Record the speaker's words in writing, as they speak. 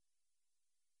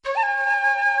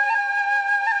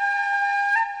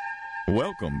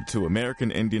Welcome to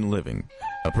American Indian Living,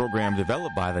 a program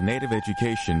developed by the Native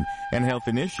Education and Health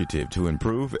Initiative to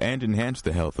improve and enhance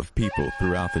the health of people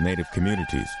throughout the Native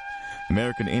communities.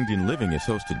 American Indian Living is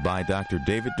hosted by Dr.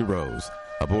 David DeRose,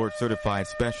 a board-certified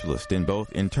specialist in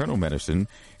both internal medicine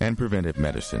and preventive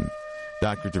medicine.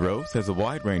 Dr. DeRose has a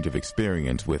wide range of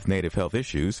experience with Native health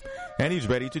issues, and he's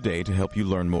ready today to help you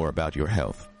learn more about your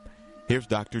health. Here's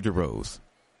Dr. DeRose.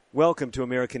 Welcome to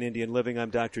American Indian Living. I'm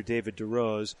Dr. David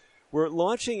DeRose. We're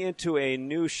launching into a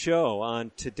new show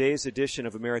on today's edition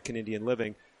of American Indian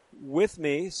Living. With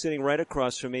me, sitting right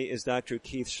across from me, is Dr.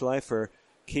 Keith Schleifer.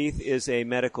 Keith is a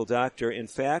medical doctor. In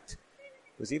fact,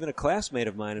 was even a classmate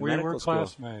of mine in medical school. We were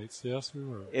classmates. Yes, we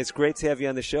were. It's great to have you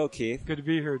on the show, Keith. Good to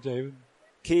be here, David.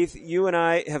 Keith, you and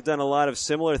I have done a lot of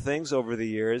similar things over the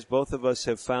years. Both of us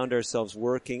have found ourselves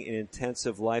working in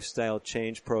intensive lifestyle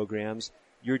change programs.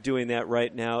 You're doing that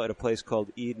right now at a place called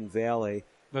Eden Valley.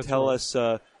 Tell us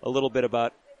a little bit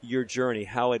about your journey,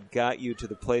 how it got you to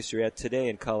the place you're at today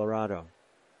in Colorado.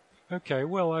 Okay,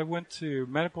 well, I went to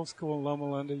medical school at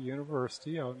Loma Linda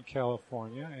University out in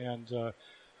California and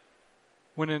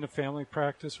went into family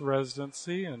practice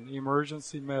residency and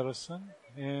emergency medicine.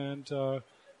 And I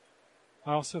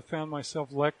also found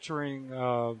myself lecturing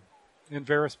in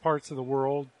various parts of the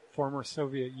world, former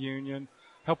Soviet Union,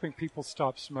 helping people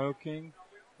stop smoking,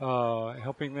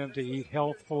 helping them to eat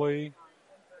healthfully,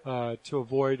 to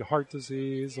avoid heart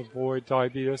disease, avoid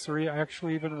diabetes, or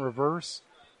actually even reverse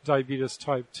diabetes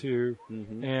type 2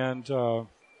 and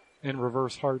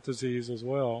reverse heart disease as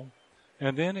well.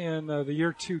 And then in the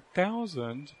year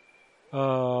 2000,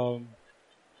 a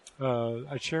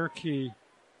Cherokee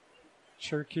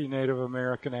Native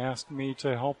American asked me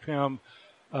to help him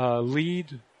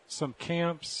lead some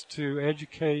camps to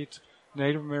educate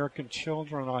Native American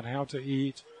children on how to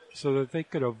eat so that they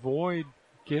could avoid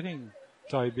getting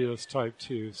diabetes type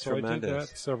 2. So Tremendous. I did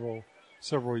that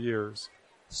several years.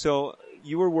 So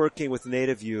you were working with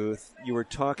Native youth. You were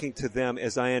talking to them,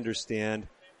 as I understand,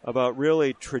 about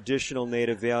really traditional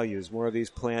Native values, more of these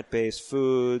plant-based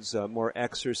foods, more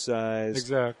exercise.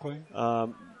 Exactly.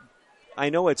 I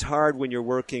know it's hard when you're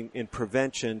working in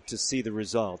prevention to see the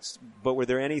results, but were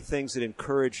there any things that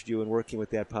encouraged you in working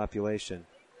with that population?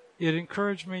 It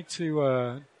encouraged me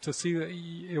to see that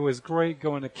it was great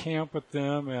going to camp with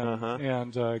them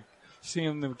and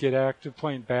seeing them get active,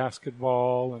 playing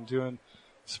basketball and doing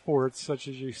sports such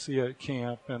as you see at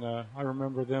camp. And I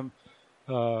remember them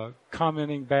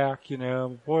commenting back,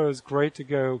 boy, it was great to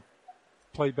go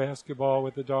play basketball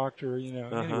with the doctor.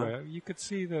 Anyway, you could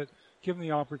see that given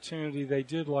the opportunity, they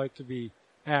did like to be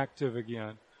active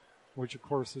again, which of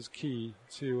course is key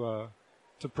to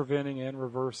preventing and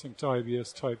reversing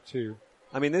diabetes type 2.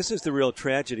 I mean, this is the real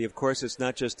tragedy. Of course, it's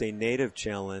not just a Native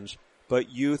challenge, but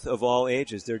youth of all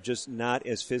ages, they're just not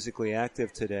as physically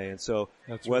active today. And so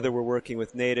whether we're working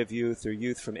with Native youth or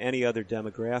youth from any other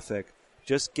demographic,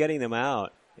 just getting them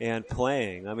out and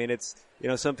playing. I mean, it's,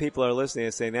 some people are listening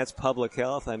and saying that's public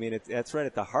health. I mean, that's right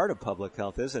at the heart of public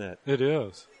health, isn't it? It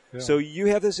is. Yeah. So you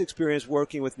have this experience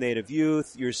working with Native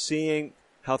youth. You're seeing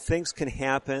how things can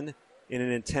happen in an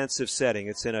intensive setting.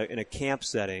 It's in a camp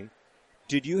setting.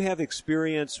 Did you have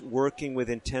experience working with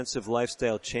intensive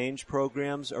lifestyle change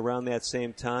programs around that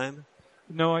same time?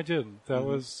 No, I didn't. That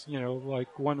was,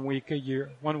 like 1 week a year,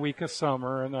 1 week a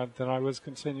summer, and then I was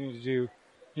continuing to do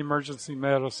emergency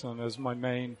medicine as my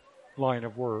main line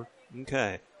of work.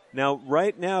 Okay. Now,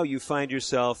 right now you find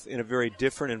yourself in a very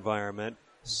different environment.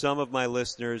 Some of my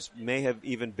listeners may have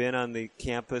even been on the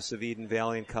campus of Eden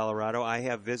Valley in Colorado. I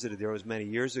have visited there. It was many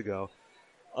years ago.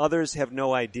 Others have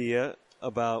no idea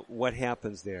about what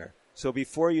happens there. So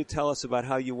before you tell us about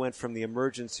how you went from the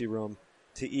emergency room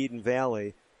to Eden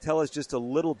Valley, tell us just a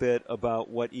little bit about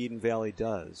what Eden Valley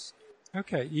does.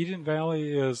 Okay. Eden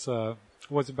Valley was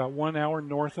about 1 hour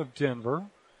north of Denver,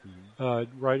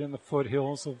 right in the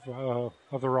foothills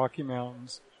of the Rocky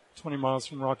Mountains, 20 miles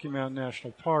from Rocky Mountain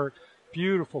National Park.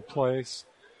 Beautiful place.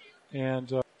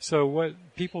 And so what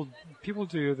people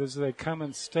do is they come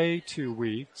and stay 2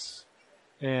 weeks,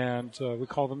 and we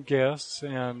call them guests.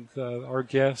 And our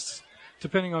guests,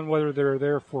 depending on whether they're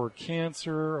there for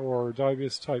cancer or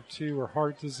diabetes type 2 or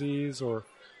heart disease or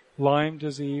Lyme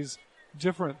disease,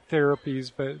 different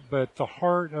therapies, but the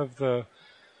heart of the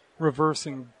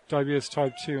reversing diabetes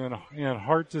type 2 and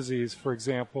heart disease, for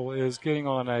example, is getting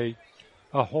on a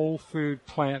whole food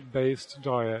plant-based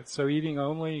diet. So eating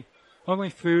only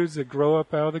foods that grow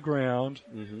up out of the ground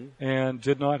and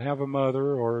did not have a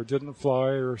mother or didn't fly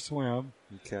or swim.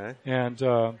 Okay. And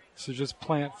so just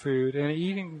plant food and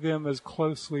eating them as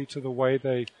closely to the way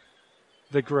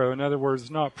they grow. In other words,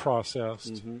 not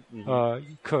processed,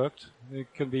 cooked.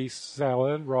 It can be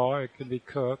salad, raw. It can be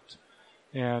cooked.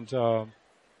 And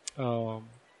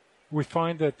we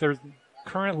find that there's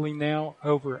currently now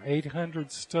over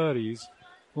 800 studies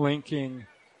linking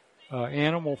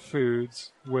animal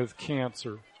foods with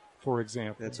cancer, for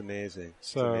example. That's amazing.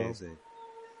 So, that's amazing.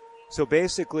 So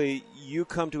basically, you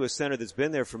come to a center that's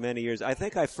been there for many years. I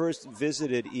think I first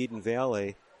visited Eden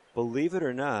Valley, believe it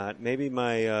or not, maybe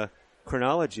my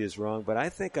chronology is wrong, but I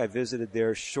think I visited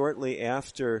there shortly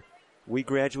after we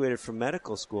graduated from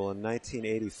medical school in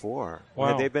 1984. Wow.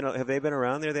 Have they been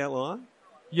around there that long?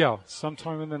 Yeah,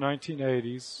 sometime in the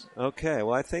 1980s. Okay,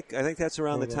 well I think that's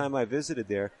around the time I visited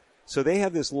there. So they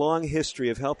have this long history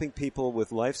of helping people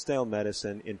with lifestyle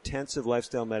medicine, intensive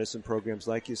lifestyle medicine programs,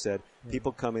 like you said,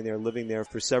 people coming there, living there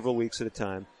for several weeks at a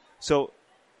time. So,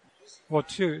 well,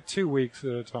 two weeks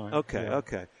at a time. Okay, yeah.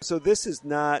 okay. So this is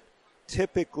not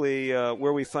typically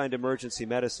where we find emergency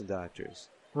medicine doctors.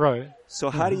 Right. So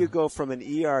how do you go from an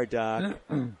ER doc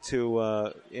to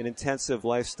an intensive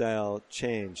lifestyle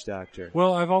change doctor?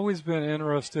 Well, I've always been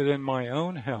interested in my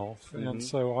own health, and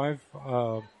so I've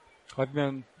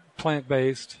been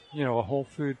plant-based, a whole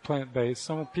food plant-based.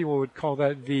 Some people would call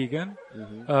that vegan,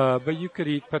 but you could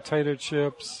eat potato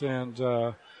chips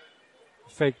and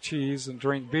fake cheese and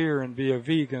drink beer and be a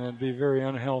vegan and be very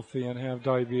unhealthy and have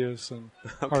diabetes and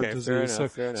heart disease.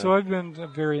 Fair enough. So I've been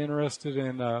very interested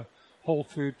in whole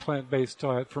food plant-based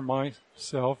diet for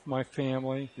myself, my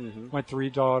family, my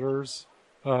 3 daughters,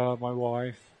 my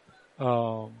wife.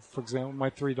 For example,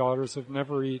 my 3 daughters have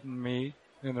never eaten meat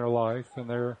in their life, and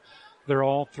they're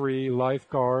all 3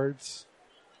 lifeguards,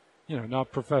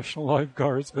 not professional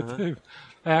lifeguards, but they're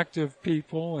active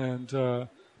people and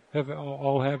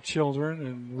all have children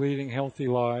and leading healthy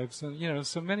lives. And,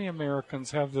 so many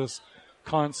Americans have this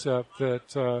concept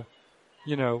that,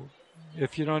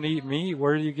 if you don't eat meat,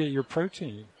 where do you get your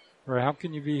protein? Or how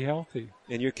can you be healthy?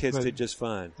 And your kids did just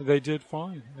fine. They did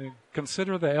fine.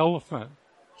 Consider the elephant.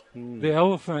 The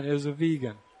elephant is a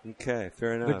vegan. Okay,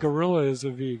 fair enough. The gorilla is a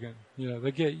vegan.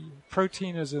 They get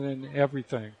protein is in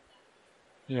everything.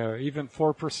 Even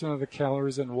 4% of the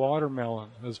calories in watermelon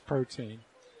is protein.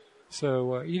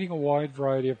 So eating a wide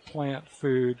variety of plant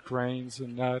food, grains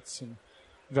and nuts and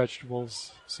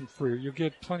vegetables, some fruit, you'll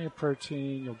get plenty of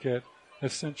protein. You'll get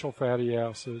essential fatty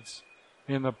acids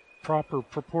in the proper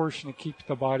proportion to keep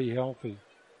the body healthy.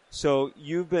 So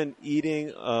you've been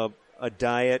eating a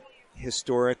diet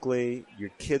historically. Your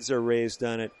kids are raised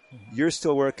on it. You're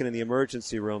still working in the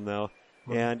emergency room, though.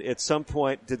 And at some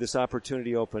point, did this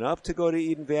opportunity open up to go to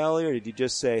Eden Valley, or did you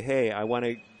just say, hey, I want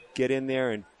to get in there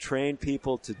and train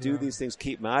people to do these things,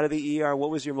 keep them out of the ER?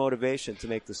 What was your motivation to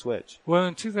make the switch? Well,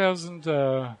 in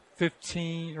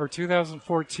 2015 or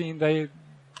 2014,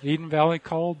 Eden Valley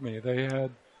called me. They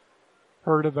had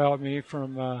heard about me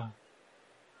from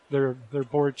their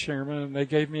board chairman, and they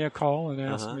gave me a call and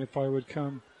asked me if I would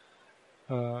come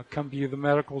be the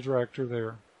medical director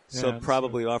there. So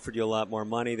probably offered you a lot more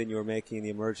money than you were making in the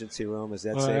emergency room. Is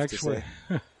that safe to say?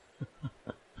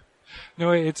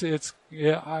 No,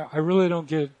 I really don't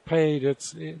get paid.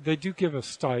 They do give a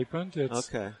stipend.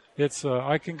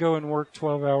 I can go and work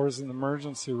 12 hours in the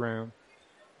emergency room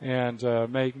and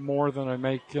make more than I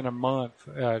make in a month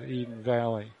at Eden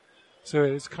Valley. So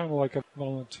it's kind of like a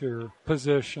volunteer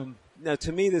position. Now,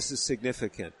 to me, this is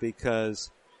significant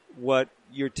because what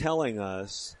you're telling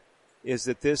us is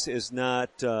that this is not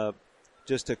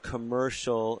just a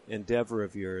commercial endeavor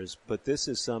of yours, but this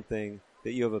is something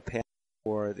that you have a passion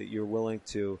for, that you're willing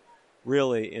to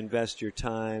really invest your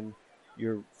time,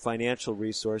 your financial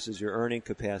resources, your earning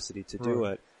capacity to do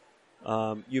it.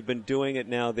 You've been doing it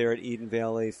now there at Eden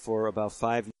Valley for about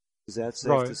 5 years. Is that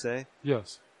safe to say?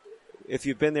 Yes. If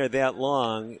you've been there that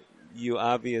long, you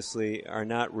obviously are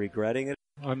not regretting it.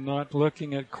 I'm not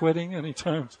looking at quitting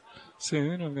anytime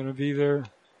soon. I'm going to be there,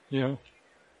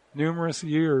 numerous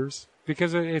years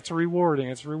because it's rewarding.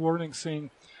 It's rewarding seeing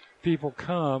people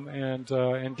come and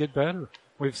get better.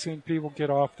 We've seen people get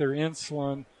off their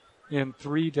insulin in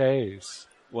 3 days.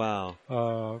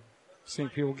 Wow. Seen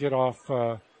people get off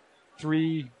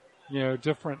 3,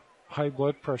 different high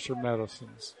blood pressure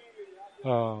medicines.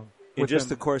 In just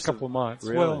the course of a couple of months.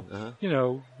 Really?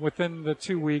 Well, within the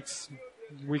 2 weeks,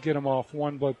 we get them off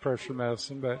 1 blood pressure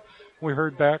medicine. But we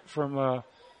heard back from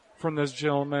this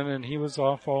gentleman, and he was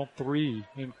off all 3,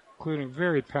 including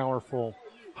very powerful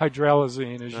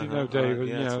hydralazine, as you know, David.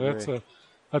 That's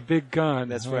a big gun.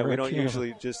 That's right. We don't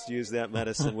usually just use that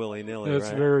medicine willy-nilly, right? It's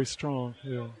very strong,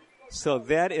 yeah. So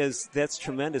that's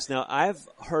tremendous. Now, I've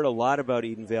heard a lot about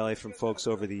Eden Valley from folks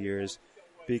over the years.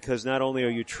 Because not only are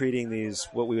you treating these,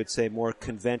 what we would say, more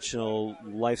conventional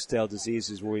lifestyle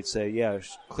diseases where we'd say, yeah,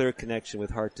 clear connection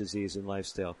with heart disease and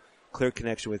lifestyle, clear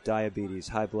connection with diabetes,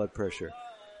 high blood pressure.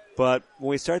 But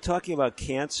when we start talking about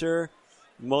cancer,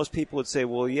 most people would say,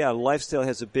 well, yeah, lifestyle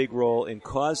has a big role in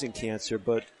causing cancer,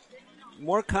 but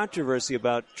more controversy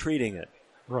about treating it.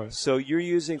 Right. So you're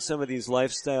using some of these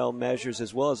lifestyle measures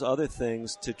as well as other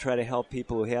things to try to help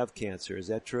people who have cancer. Is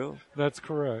that true? That's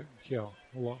correct. Yeah.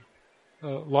 A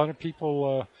lot of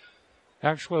people,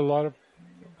 actually,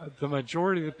 the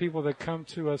majority of the people that come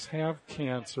to us have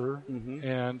cancer,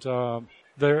 and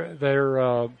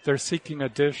they're seeking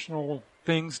additional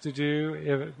things to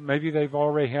do. Maybe they've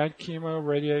already had chemo,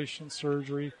 radiation,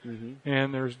 surgery,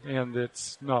 and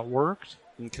it's not worked.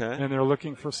 Okay. And they're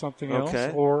looking for something else,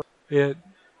 or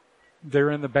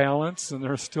they're in the balance and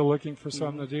they're still looking for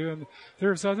something to do. And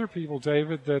there's other people,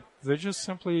 David, that they just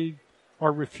simply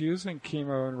are refusing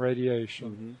chemo and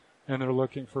radiation, and they're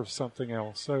looking for something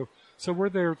else. So we're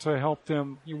there to help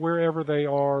them wherever they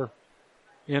are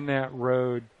in that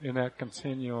road, in that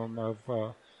continuum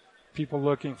of people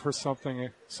looking for something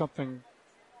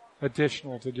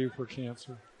additional to do for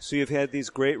cancer. So you've had these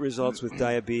great results with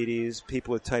diabetes,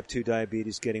 people with type 2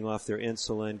 diabetes getting off their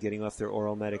insulin, getting off their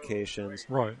oral medications.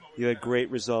 Right. You had great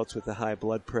results with the high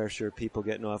blood pressure, people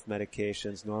getting off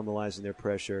medications, normalizing their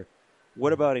pressure.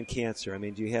 What about in cancer? I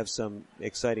mean, do you have some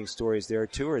exciting stories there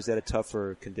too, or is that a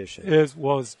tougher condition? It's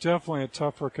definitely a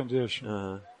tougher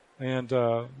condition. And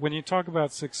when you talk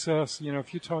about success,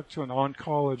 if you talk to an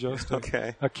oncologist,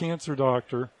 a cancer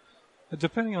doctor,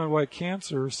 depending on what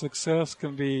cancer, success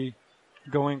can be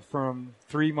going from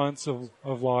 3 months of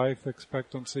life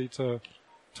expectancy to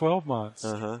 12 months,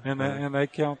 and they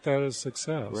count that as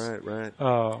success. Right.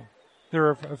 There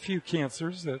are a few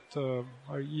cancers that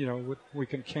we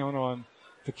can count on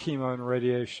the chemo and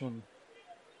radiation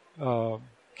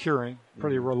curing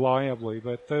pretty reliably,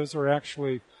 but those are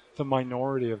actually the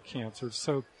minority of cancers.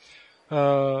 So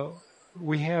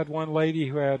we had one lady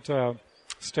who had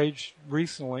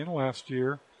recently in the last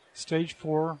year, stage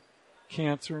 4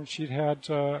 cancer, and she'd had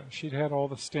all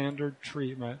the standard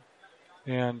treatment,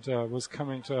 and was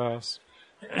coming to us,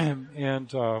 and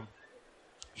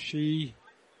she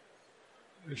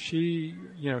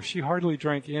hardly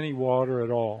drank any water at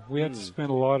all. We had to spend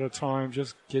a lot of time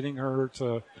just getting her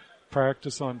to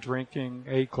practice on drinking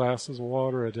 8 glasses of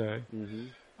water a day.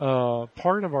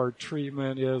 Part of our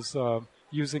treatment is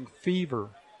using fever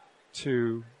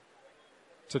to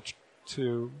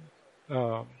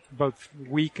both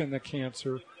weaken the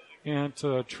cancer and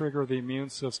to trigger the immune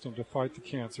system to fight the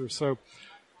cancer. So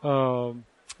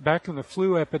back in the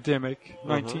flu epidemic,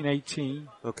 1918,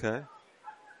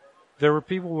 there were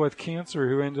people with cancer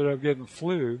who ended up getting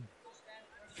fever,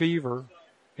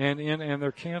 and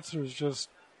their cancers just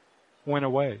went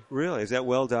away. Really? Is that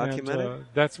well documented? And,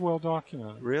 that's well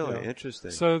documented. Really? Yeah.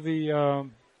 Interesting. So the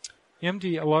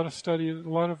a lot of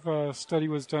study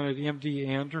was done at MD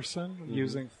Anderson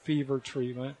using fever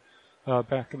treatment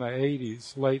back in the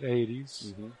 80s, late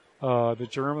 80s. The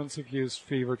Germans have used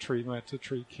fever treatment to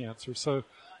treat cancer. So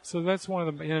that's one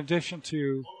of them. In addition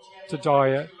to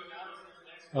diet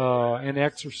and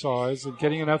exercise and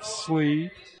getting enough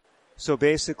sleep. So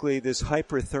basically, this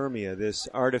hyperthermia, this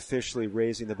artificially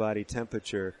raising the body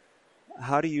temperature,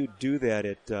 how do you do that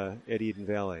at Eden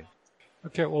Valley?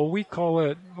 Okay, well, we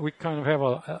kind of have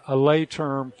a lay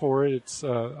term for it. It's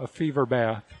a fever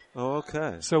bath. Oh,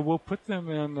 okay. So we'll put them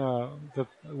in,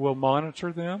 we'll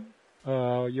monitor them.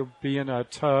 You'll be in a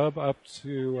tub up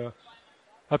to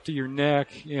your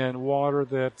neck in water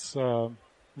that's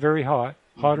very hot,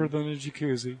 hotter than a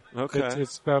jacuzzi. Okay.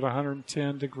 It's about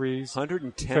 110 degrees.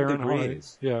 110 Fahrenheit.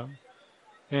 degrees. Yeah.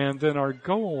 And then our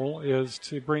goal is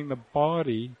to bring the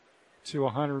body to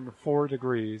 104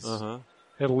 degrees.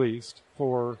 At least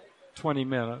for 20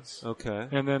 minutes. Okay.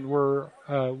 And then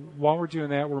while we're doing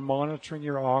that, we're monitoring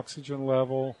your oxygen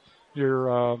level,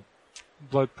 your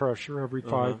blood pressure every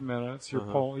 5 minutes,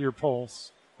 your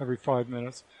pulse every 5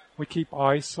 minutes. We keep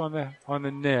ice on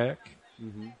the neck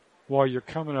while you're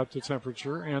coming up to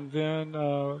temperature, and then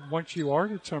once you are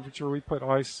to temperature, we put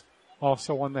ice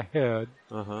also on the head.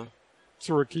 So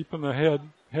we're keeping the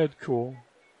head cool,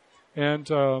 and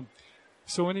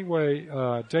so anyway,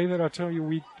 David, I tell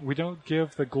you, we don't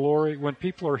give the glory when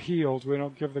people are healed. We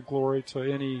don't give the glory to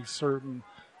any certain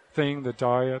thing, the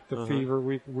diet, the fever.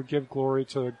 We give glory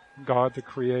to God, the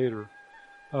Creator.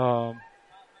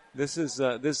 This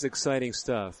is exciting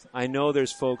stuff. I know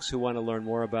there's folks who want to learn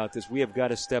more about this. We have got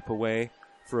to step away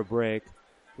for a break.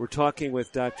 We're talking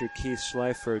with Dr. Keith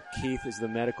Schleifer. Keith is the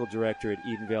medical director at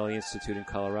Eden Valley Institute in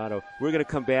Colorado. We're going to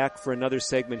come back for another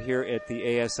segment here at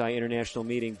the ASI International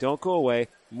Meeting. Don't go away.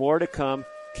 More to come.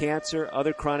 Cancer,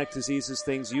 other chronic diseases,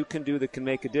 things you can do that can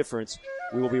make a difference.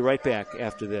 We will be right back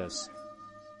after this.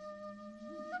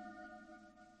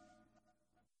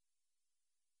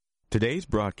 Today's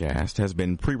broadcast has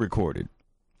been pre-recorded.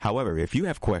 However, if you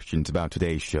have questions about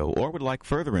today's show or would like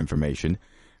further information,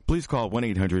 please call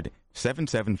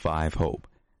 1-800-775-HOPE.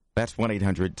 That's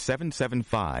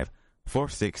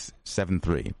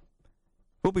 1-800-775-4673.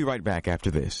 We'll be right back after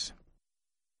this.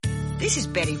 This is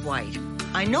Betty White.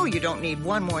 I know you don't need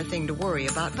one more thing to worry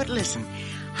about, but listen.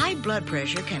 High blood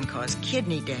pressure can cause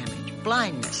kidney damage,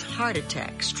 blindness, heart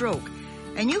attack, stroke,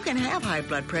 and you can have high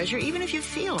blood pressure even if you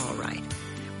feel all right.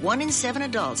 1 in 7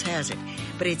 adults has it,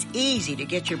 but it's easy to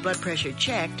get your blood pressure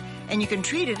checked, and you can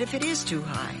treat it if it is too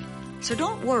high. So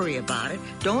don't worry about it.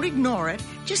 Don't ignore it.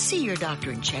 Just see your doctor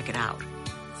and check it out.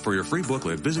 For your free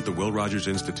booklet, visit the Will Rogers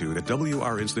Institute at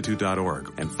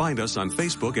wrinstitute.org and find us on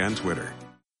Facebook and Twitter.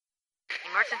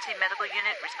 Emergency medical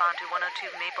unit, respond to 102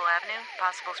 Maple Avenue.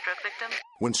 Possible stroke victim.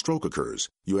 When stroke occurs,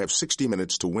 you have 60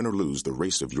 minutes to win or lose the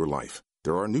race of your life.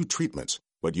 There are new treatments,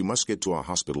 but you must get to a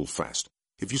hospital fast.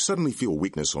 If you suddenly feel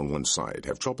weakness on one side,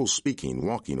 have trouble speaking,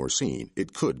 walking, or seeing,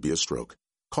 it could be a stroke.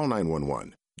 Call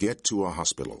 911. Get to a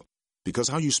hospital. Because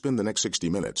how you spend the next 60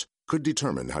 minutes could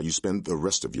determine how you spend the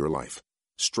rest of your life.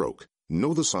 Stroke.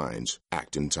 Know the signs.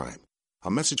 Act in time. A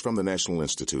message from the National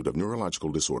Institute of Neurological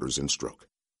Disorders and Stroke.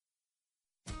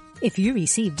 If you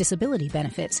receive disability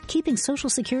benefits, keeping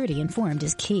Social Security informed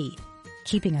is key.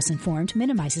 Keeping us informed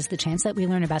minimizes the chance that we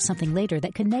learn about something later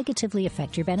that could negatively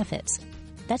affect your benefits.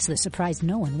 That's the surprise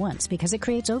no one wants because it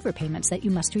creates overpayments that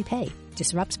you must repay,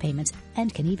 disrupts payments,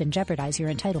 and can even jeopardize your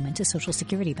entitlement to Social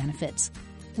Security benefits.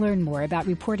 Learn more about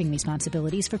reporting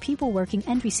responsibilities for people working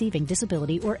and receiving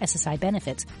disability or SSI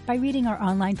benefits by reading our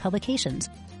online publications,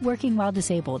 Working While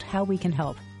Disabled, How We Can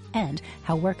Help, and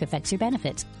How Work Affects Your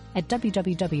Benefits at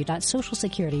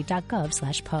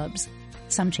www.socialsecurity.gov/pubs.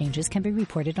 Some changes can be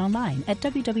reported online at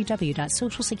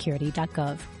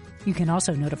www.socialsecurity.gov. You can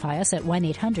also notify us at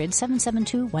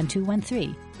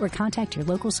 1-800-772-1213 or contact your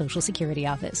local Social Security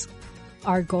office.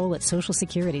 Our goal at Social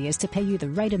Security is to pay you the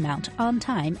right amount on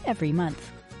time every month.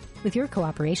 With your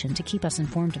cooperation to keep us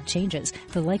informed of changes,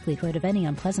 the likelihood of any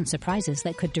unpleasant surprises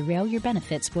that could derail your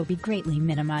benefits will be greatly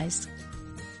minimized.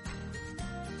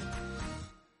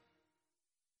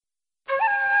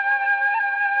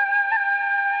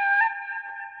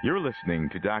 You're listening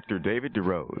to Dr. David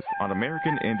DeRose on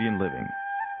American Indian Living.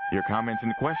 Your comments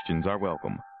and questions are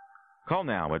welcome. Call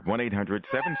now at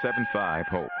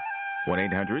 1-800-775-HOPE.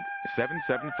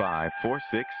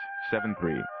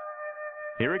 1-800-775-4673.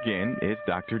 Here again is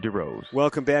Dr. DeRose.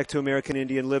 Welcome back to American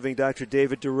Indian Living. Dr.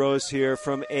 David DeRose here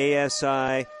from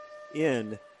ASI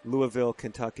in Louisville,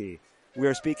 Kentucky. We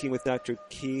are speaking with Dr.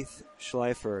 Keith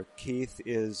Schleifer. Keith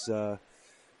is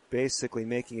basically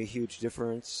making a huge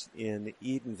difference in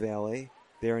Eden Valley,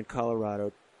 there in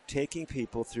Colorado, taking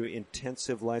people through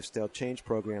intensive lifestyle change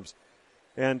programs.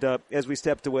 And as we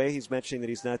stepped away, he's mentioning that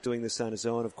he's not doing this on his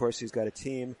own. Of course, he's got a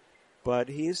team, but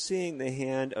he's seeing the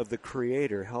hand of the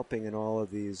Creator helping in all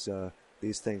of these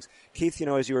things. Keith,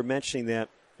 as you were mentioning that,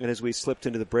 and as we slipped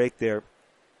into the break there,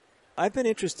 I've been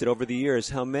interested over the years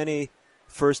how many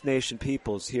First Nation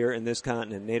peoples here in this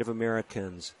continent, Native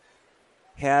Americans,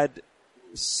 had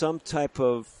some type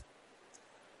of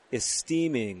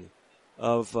esteeming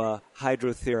of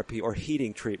hydrotherapy or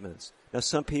heating treatments. Now,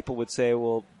 some people would say,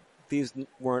 well, these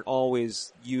weren't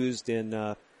always used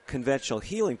in conventional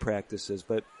healing practices,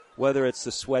 but whether it's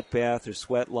the sweat bath or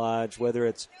sweat lodge, whether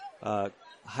it's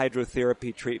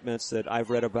hydrotherapy treatments that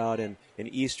I've read about in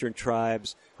Eastern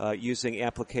tribes using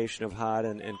application of hot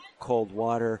and cold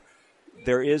water,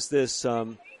 there is this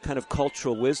kind of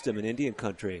cultural wisdom in Indian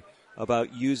country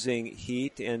about using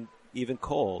heat and even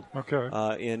cold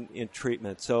in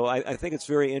treatment. So I think it's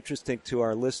very interesting to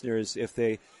our listeners if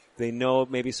they know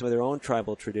maybe some of their own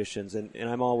tribal traditions. And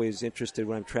I'm always interested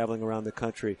when I'm traveling around the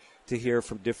country to hear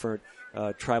from different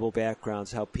tribal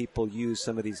backgrounds how people use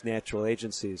some of these natural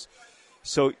agencies.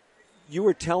 So you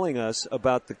were telling us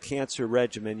about the cancer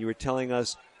regimen. You were telling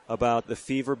us about the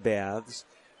fever baths.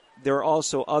 There are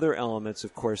also other elements,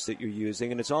 of course, that you're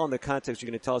using, and it's all in the context.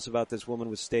 You're going to tell us about this woman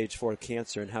with stage 4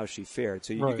 cancer and how she fared.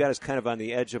 So you got us kind of on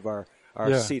the edge of our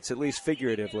seats, at least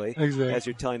figuratively, as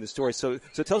you're telling the story. So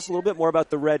tell us a little bit more about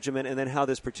the regimen and then how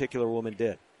this particular woman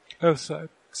did.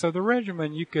 So the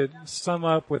regimen you could sum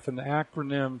up with an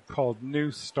acronym called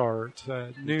New Start.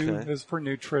 New is for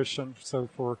nutrition, so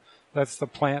for That's the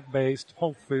plant-based,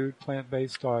 whole food,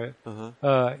 plant-based diet.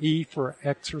 E for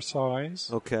exercise.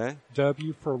 Okay.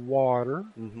 W for water.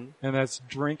 And that's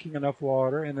drinking enough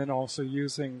water, and then also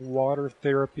using water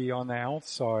therapy on the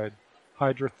outside,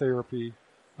 hydrotherapy,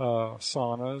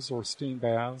 saunas or steam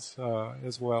baths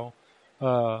as well.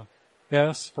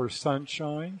 S for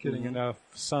sunshine, getting enough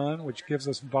sun, which gives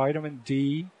us vitamin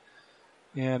D.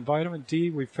 And vitamin D,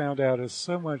 we found out, is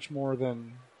so much more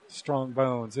than strong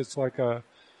bones. It's like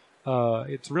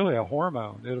it's really a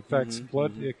hormone. It affects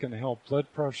blood. It can help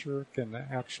blood pressure. It can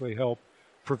actually help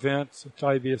prevent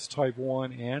diabetes type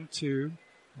 1 and 2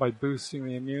 by boosting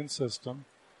the immune system.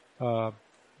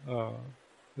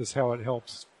 Is how it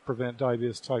helps prevent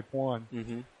diabetes type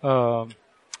 1.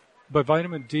 But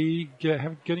vitamin D,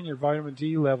 getting your vitamin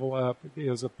D level up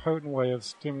is a potent way of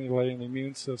stimulating the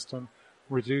immune system,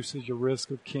 reduces your risk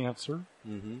of cancer,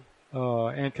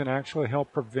 and can actually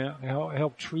help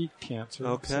treat cancer.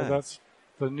 Okay. So that's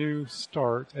the new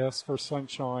start, S for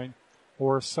sunshine,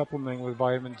 or supplementing with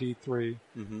vitamin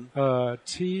D3.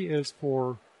 T is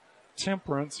for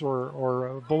temperance, or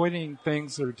avoiding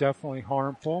things that are definitely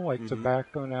harmful, like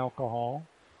tobacco and alcohol.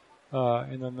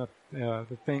 And then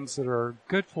the things that are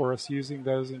good for us, using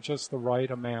those in just the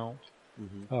right amount.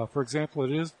 For example,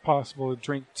 it is possible to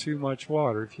drink too much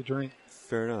water. If you drink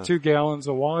 2 gallons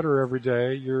of water every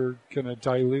day, you're going to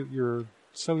dilute your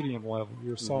sodium level,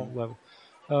 your salt level.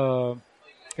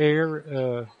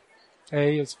 Air,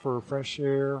 A is for fresh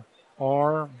air.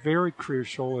 R, very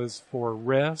crucial, is for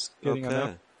rest, getting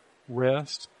enough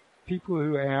rest. People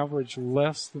who average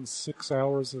less than 6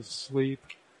 hours of sleep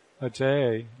a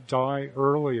day die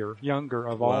younger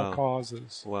of all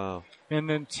causes. Wow. And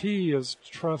then T is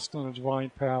trust in a divine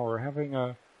power, having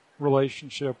a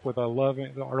relationship with our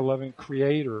loving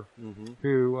Creator,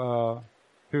 who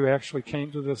actually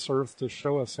came to this earth to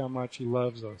show us how much He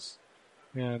loves us.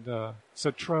 And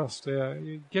so trust,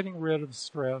 getting rid of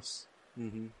stress.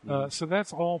 So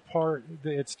that's all part.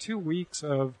 It's 2 weeks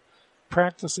of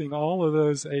practicing all of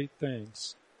those 8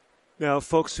 things. Now,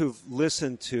 folks who've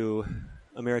listened to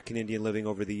American Indian Living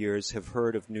over the years have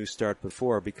heard of New Start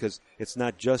before, because it's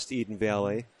not just Eden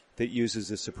Valley that uses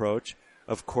this approach.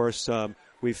 Of course,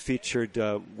 we've featured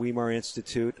Weimar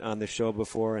Institute on the show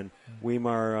before, and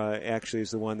Weimar actually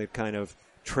is the one that kind of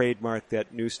trademarked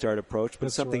that New Start approach, but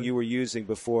that's something you were using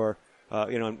before,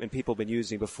 and people have been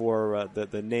using before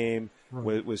the name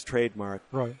was trademarked.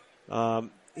 Right.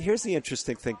 Here's the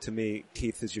interesting thing to me,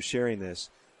 Keith, as you're sharing this.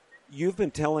 You've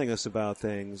been telling us about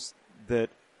things that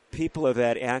people have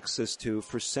had access to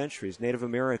for centuries. Native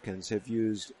Americans have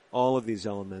used all of these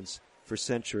elements for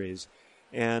centuries.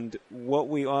 And what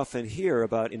we often hear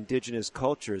about indigenous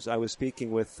cultures, I was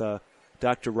speaking with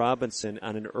Dr. Robinson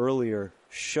on an earlier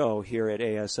show here at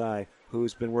ASI,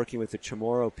 who's been working with the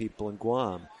Chamorro people in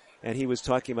Guam. And he was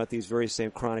talking about these very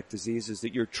same chronic diseases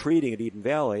that you're treating at Eden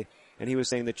Valley. And he was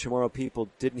saying the Chamorro people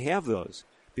didn't have those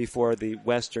before the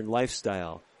Western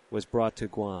lifestyle was brought to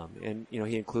Guam. And,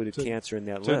 he included cancer in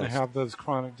that list. Didn't have those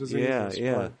chronic diseases.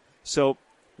 Yeah. Right. So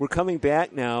we're coming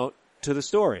back now to the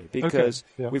story, because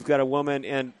we've got a woman,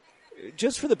 and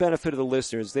just for the benefit of the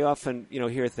listeners, they often,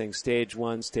 hear things, stage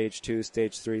 1, stage 2,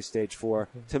 stage 3, stage 4.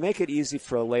 To make it easy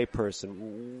for a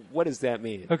layperson, what does that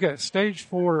mean? Okay, stage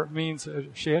 4 means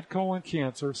she had colon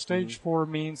cancer. Stage 4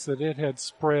 means that it had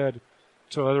spread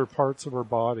to other parts of her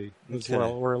body as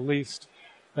well, or at least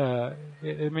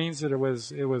it means that it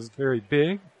was very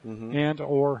big and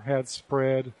or had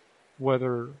spread,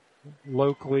 whether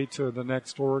locally to the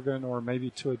next organ or maybe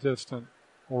to a distant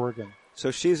organ. So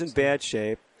she's in bad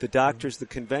shape. The doctors, the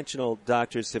conventional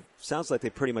doctors, sounds like they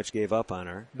pretty much gave up on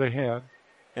her. They had.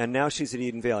 And now she's at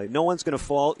Eden Valley. No one's going to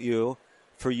fault you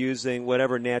for using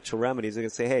whatever natural remedies. They're going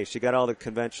to say, hey, she got all the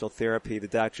conventional therapy. The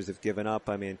doctors have given up.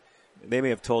 I mean, they may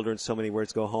have told her in so many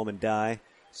words, go home and die.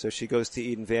 So she goes to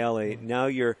Eden Valley. Now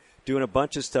you're doing a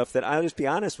bunch of stuff that, I'll just be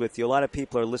honest with you, a lot of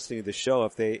people are listening to the show,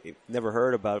 if they never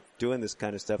heard about doing this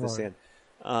kind of stuff, they're saying,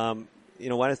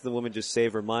 why doesn't the woman just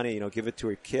save her money, give it to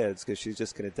her kids, because she's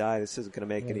just going to die. This isn't going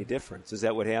to make any difference. Is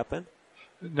that what happened?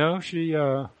 No, she,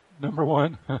 number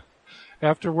one,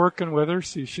 after working with her,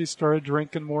 she started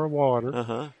drinking more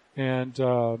water.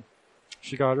 And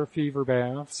she got her fever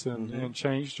baths and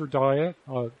changed her diet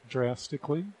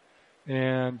drastically.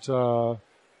 And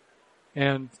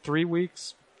 3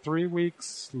 weeks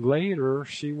later,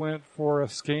 she went for a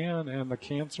scan, and the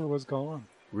cancer was gone.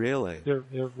 Really?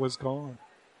 It was gone.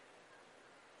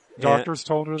 Doctors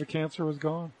told her the cancer was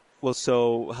gone. Well,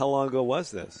 so how long ago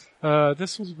was this?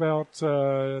 This was about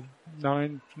 9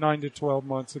 to 12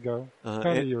 months ago,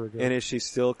 about a year ago. And is she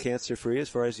still cancer-free as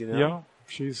far as you know? Yeah,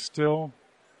 she's still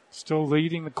still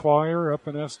leading the choir up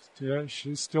in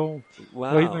she's still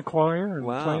leading the choir and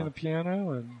playing the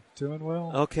piano and doing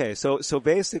well. Okay, so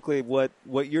basically what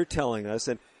you're telling us,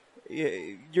 and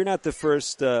you're not the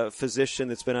first physician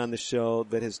that's been on the show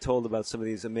that has told about some of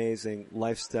these amazing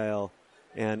lifestyle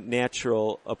and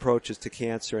natural approaches to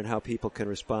cancer and how people can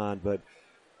respond, but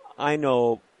I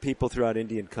know people throughout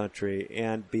Indian country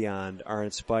and beyond are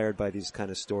inspired by these kind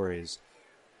of stories.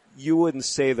 You wouldn't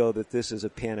say, though, that this is a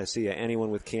panacea. Anyone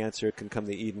with cancer can come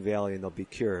to Eden Valley and they'll be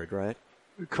cured, right?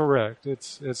 Correct.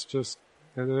 It's just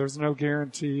there's no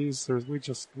guarantees.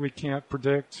 We can't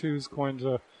predict who's going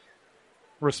to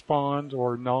respond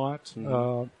or not.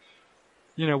 Mm-hmm.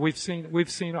 We've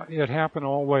seen it happen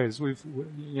always.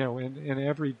 In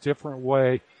every different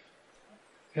way.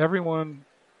 Everyone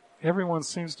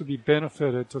seems to be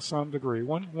benefited to some degree.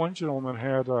 One gentleman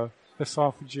had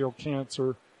esophageal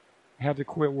cancer, had to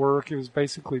quit work. He was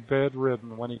basically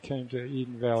bedridden when he came to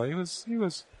Eden Valley. He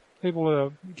was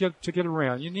able to get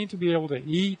around. You need to be able to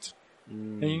eat,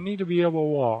 and you need to be able to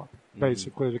walk,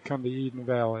 basically, to come to Eden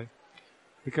Valley,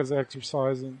 because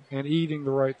exercising and eating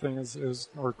the right thing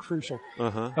are crucial.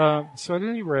 So at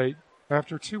any rate,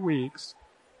 after 2 weeks,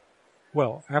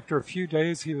 after a few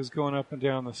days, he was going up and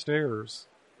down the stairs.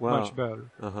 Wow. Much better.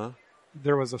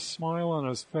 There was a smile on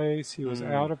his face. He was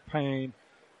out of pain.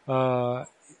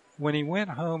 When he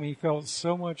went home, he felt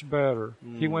so much better.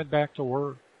 He went back to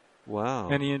work. Wow.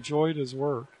 And he enjoyed his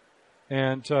work.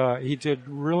 And he did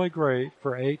really great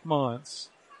for 8 months.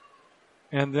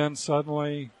 And then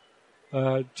suddenly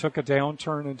took a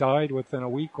downturn and died within a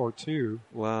week or two.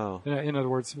 Wow. In other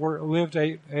words, lived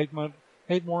eight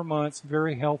more months,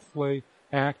 very healthfully,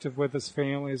 active with his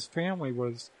family. His family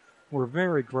were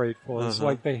very grateful. It's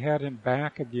like they had him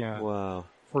back again. Wow.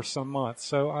 For some months.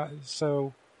 So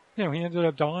he ended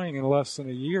up dying in less than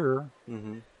a year,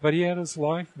 but he had his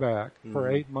life back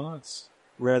for 8 months.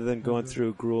 Rather than going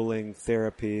through grueling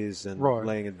therapies and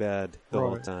laying in bed the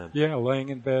whole time. Yeah, laying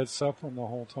in bed, suffering the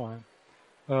whole time.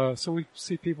 So we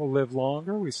see people live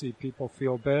longer. We see people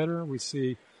feel better. We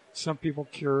see some people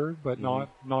cured, but not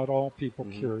all people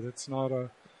cured. It's not a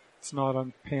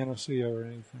panacea or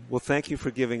anything. Well, thank you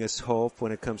for giving us hope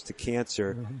when it comes to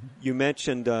cancer. You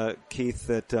mentioned, Keith,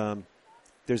 that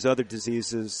there's other disease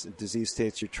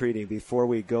states you're treating. Before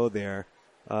we go there,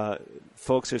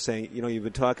 folks are saying, you've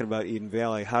been talking about Eden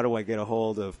Valley. How do I get a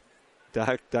hold of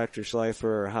Dr. Schleifer,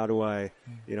 or how do I,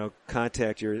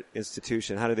 contact your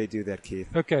institution? How do they do that, Keith?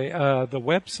 Okay, the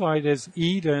website is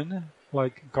Eden,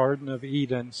 like Garden of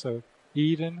Eden, so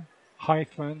Eden-Valley.org.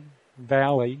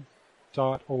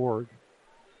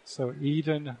 So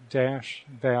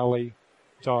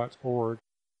Eden-Valley.org.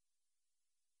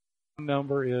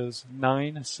 Number is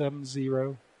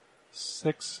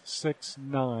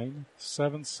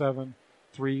 970-669-7730.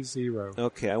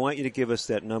 Okay, I want you to give us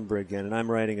that number again, and I'm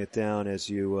writing it down as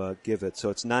you give it. So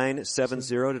it's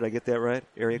 970, did I get that right?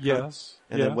 Area code? Yes.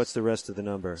 And then what's the rest of the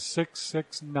number?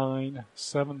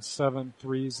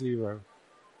 669-7730.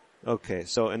 Okay,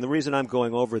 so, and the reason I'm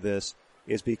going over this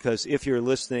is because if you're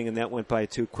listening and that went by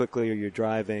too quickly or you're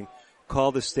driving,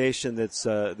 call the station that's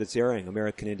airing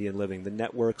American Indian Living. The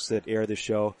networks that air the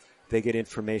show, they get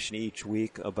information each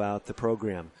week about the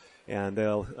program, and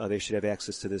they should have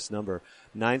access to this number.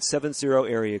 970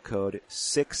 area code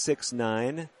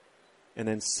 669 and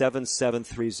then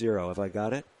 7730. Have I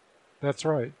got it? That's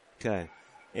right. Okay.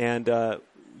 And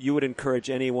you would encourage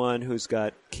anyone who's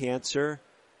got cancer,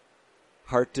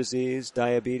 heart disease,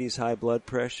 diabetes, high blood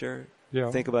pressure,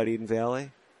 think about Eden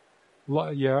Valley?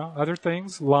 Other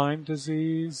things, Lyme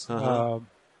disease, rheumatoid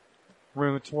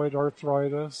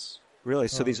arthritis. Really?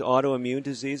 So these autoimmune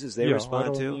diseases they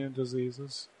respond to? Autoimmune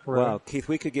diseases, correct. Wow. Keith,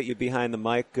 we could get you behind the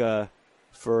mic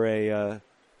for a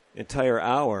entire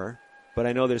hour, but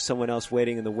I know there's someone else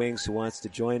waiting in the wings who wants to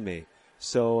join me.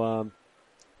 So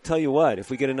tell you what, if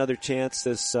we get another chance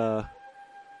this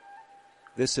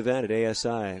event at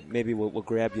ASI, maybe we'll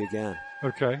grab you again.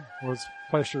 Okay. Well, it's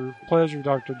pleasure,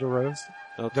 Dr. DeRose.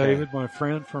 Okay. David, my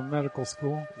friend from medical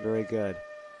school. Very good.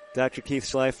 Dr. Keith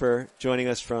Schleifer joining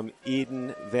us from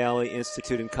Eden Valley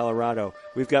Institute in Colorado.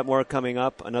 We've got more coming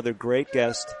up. Another great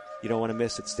guest. You don't want to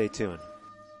miss it. Stay tuned.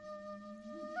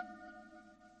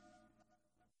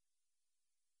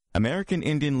 American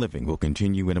Indian Living will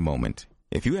continue in a moment.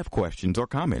 If you have questions or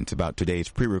comments about today's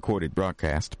pre-recorded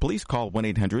broadcast, please call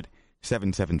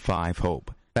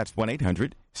 1-800-775-HOPE. That's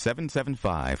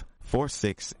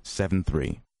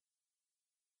 1-800-775-4673.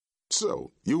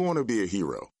 So, you want to be a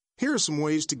hero. Here are some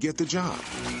ways to get the job.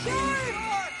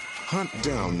 Hunt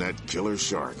down that killer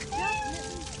shark.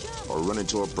 Or run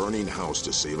into a burning house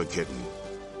to save a kitten.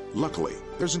 Luckily,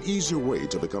 there's an easier way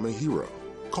to become a hero.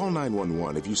 Call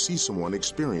 911 if you see someone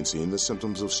experiencing the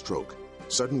symptoms of stroke,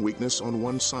 sudden weakness on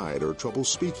one side, or trouble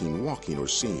speaking, walking, or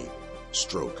seeing.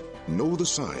 Stroke. Know the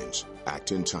signs.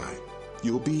 Act in time.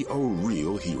 You'll be a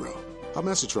real hero. A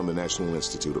message from the National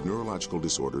Institute of Neurological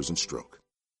Disorders and Stroke.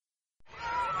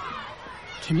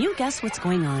 Can you guess what's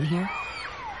going on here?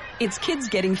 It's kids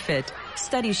getting fit.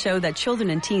 Studies show that children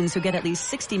and teens who get at least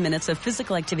 60 minutes of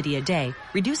physical activity a day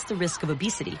reduce the risk of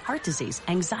obesity, heart disease,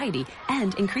 anxiety,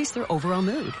 and increase their overall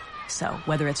mood. So,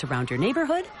 whether it's around your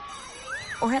neighborhood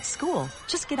or at school,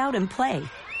 just get out and play.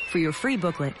 For your free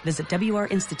booklet, visit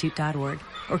wrinstitute.org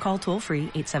or call toll-free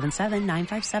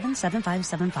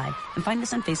 877-957-7575 and find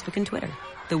us on Facebook and Twitter.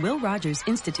 The Will Rogers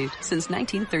Institute since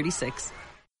 1936.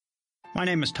 My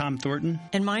name is Tom Thornton.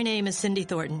 And my name is Cindy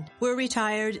Thornton. We're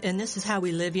retired, and this is how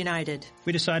we live United.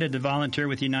 We decided to volunteer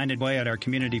with United Way at our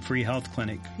community free health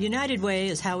clinic. United Way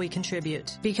is how we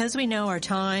contribute, because we know our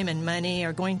time and money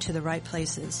are going to the right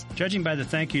places. Judging by the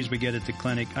thank yous we get at the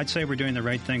clinic, I'd say we're doing the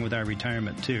right thing with our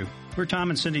retirement, too. We're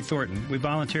Tom and Cindy Thornton. We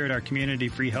volunteer at our community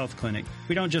free health clinic.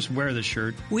 We don't just wear the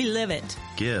shirt. We live it.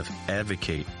 Give,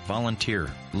 advocate,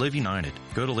 volunteer, live United.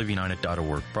 Go to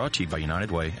liveunited.org. Brought to you by United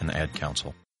Way and the Ad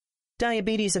Council.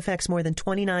 Diabetes affects more than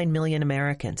 29 million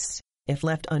Americans. If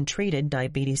left untreated,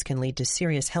 diabetes can lead to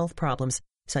serious health problems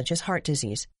such as heart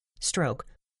disease, stroke,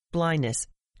 blindness,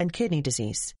 and kidney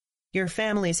disease. Your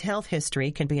family's health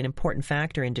history can be an important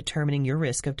factor in determining your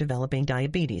risk of developing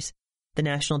diabetes. The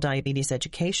National Diabetes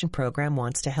Education Program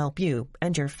wants to help you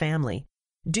and your family.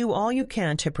 Do all you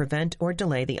can to prevent or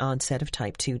delay the onset of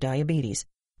type 2 diabetes.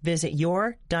 Visit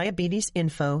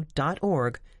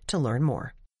yourdiabetesinfo.org to learn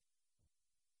more.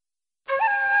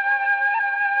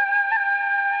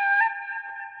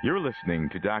 You're listening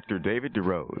to Dr. David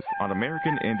DeRose on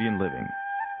American Indian Living.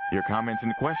 Your comments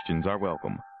and questions are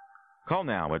welcome. Call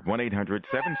now at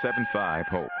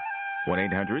 1-800-775-HOPE,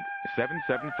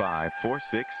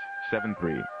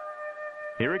 1-800-775-4673.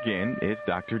 Here again is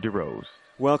Dr. DeRose.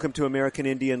 Welcome to American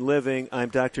Indian Living. I'm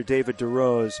Dr. David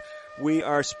DeRose. We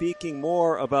are speaking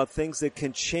more about things that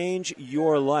can change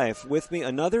your life. With me,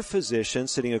 another physician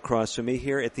sitting across from me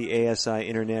here at the ASI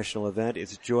International event.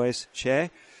 It's Joyce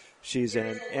Che. She's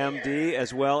an MD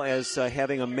as well as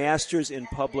having a master's in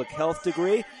public health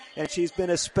degree, and she's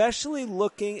been especially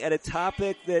looking at a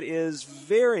topic that is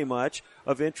very much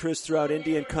of interest throughout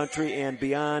Indian country and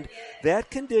beyond. That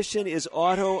condition is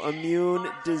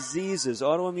autoimmune diseases.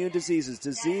 Autoimmune diseases,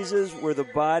 diseases where the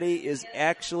body is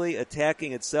actually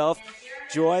attacking itself.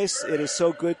 Joyce, it is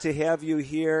so good to have you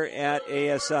here at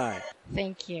ASI.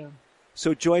 Thank you.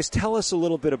 So, Joyce, tell us a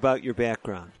little bit about your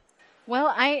background.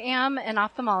 Well, I am an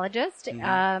ophthalmologist.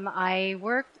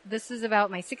 This is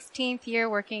about my 16th year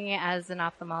working as an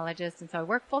ophthalmologist, and so I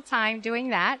work full-time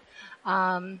doing that.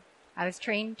 I was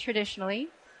trained traditionally.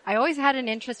 I always had an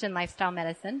interest in lifestyle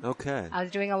medicine. Okay. I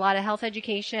was doing a lot of health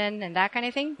education and that kind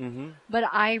of thing. Mm-hmm. But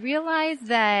I realized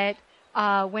that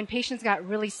when patients got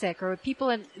really sick, or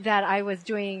people that I was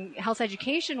doing health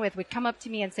education with would come up to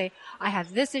me and say, I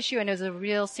have this issue and it was a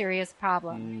real serious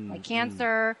problem, like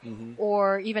cancer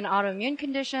or even autoimmune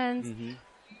conditions.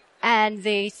 And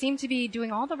they seem to be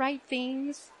doing all the right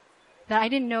things that I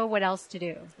didn't know what else to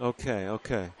do.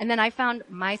 Okay. And then I found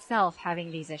myself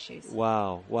having these issues.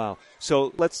 Wow.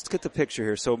 So let's get the picture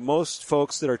here. So most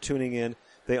folks that are tuning in,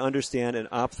 they understand an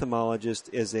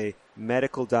ophthalmologist is a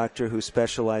medical doctor who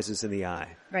specializes in the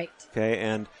eye. Right. Okay,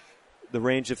 and the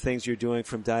range of things you're doing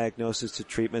from diagnosis to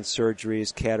treatment,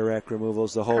 surgeries, cataract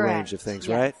removals, the whole Correct. range of things,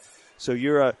 Yes. right? So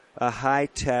you're a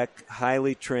high-tech,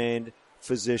 highly trained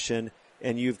physician,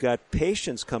 and you've got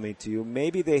patients coming to you.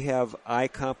 Maybe they have eye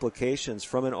complications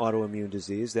from an autoimmune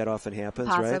disease. That often happens,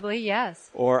 right? Possibly,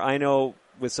 yes. Or I know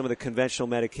with some of the conventional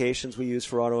medications we use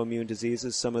for autoimmune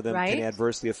diseases, some of them Right. can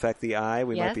adversely affect the eye.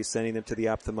 We might Yes. be sending them to the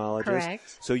ophthalmologist.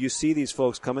 Correct. So you see these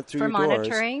folks coming through For your doors.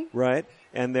 monitoring. Right?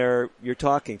 And you're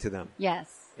talking to them.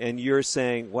 Yes. And you're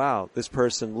saying, wow, this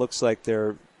person looks like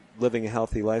they're living a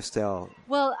healthy lifestyle.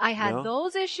 Well, I had No?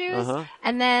 those issues. Uh-huh.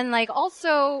 And then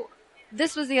also,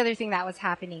 this was the other thing that was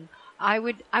happening. I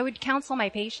would counsel my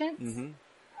patients,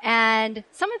 and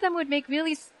some of them would make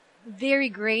really very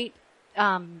great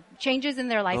changes in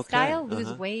their lifestyle,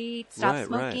 lose weight, stop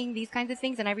smoking, these kinds of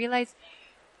things. And I realized,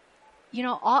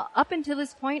 up until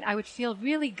this point, I would feel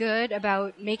really good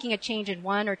about making a change in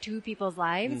one or two people's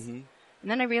lives. And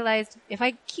then I realized if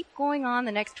I keep going on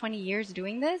the next 20 years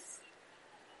doing this,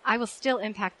 I will still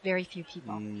impact very few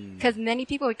people. Because many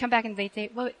people would come back and they'd say,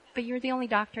 well, but you're the only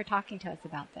doctor talking to us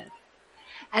about this.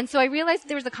 And so I realized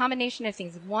there was a combination of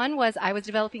things. One was I was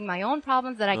developing my own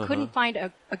problems that I couldn't find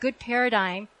a good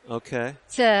paradigm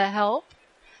to help.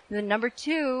 then number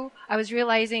two, I was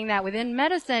realizing that within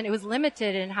medicine, it was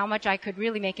limited in how much I could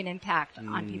really make an impact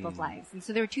on people's lives. And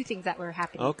so there were two things that were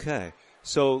happening. Okay.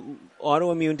 So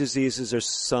autoimmune diseases are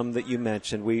some that you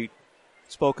mentioned. We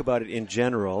spoke about it in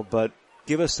general, but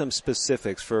give us some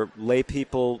specifics for lay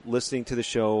people listening to the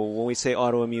show. When we say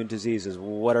autoimmune diseases,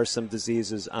 what are some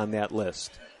diseases on that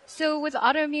list? So with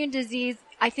autoimmune disease,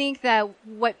 I think that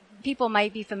what people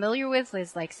might be familiar with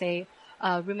is like, say,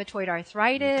 rheumatoid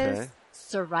arthritis, Okay.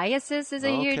 psoriasis is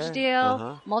a huge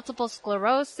deal, multiple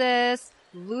sclerosis,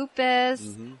 lupus.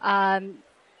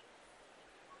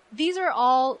 These are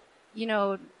all,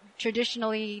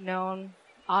 traditionally known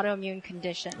autoimmune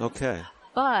conditions. Okay.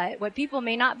 But what people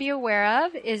may not be aware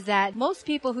of is that most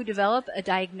people who develop a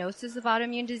diagnosis of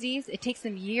autoimmune disease, it takes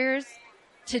them years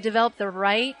to develop the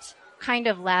right kind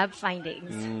of lab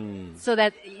findings so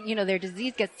that, their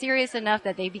disease gets serious enough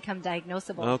that they become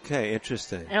diagnosable. Okay,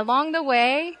 interesting. And along the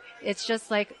way, it's just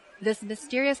like this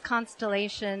mysterious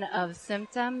constellation of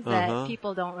symptoms that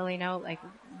people don't really know, like,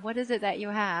 what is it that you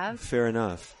have? Fair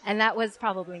enough. And that was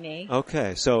probably me.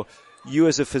 Okay, so you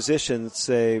as a physician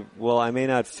say, well, I may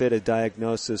not fit a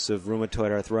diagnosis of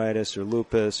rheumatoid arthritis or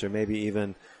lupus or maybe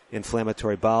even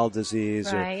inflammatory bowel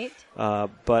disease, Right.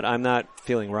 But I'm not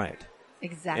feeling right.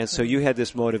 Exactly. And so you had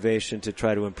this motivation to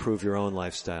try to improve your own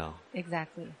lifestyle.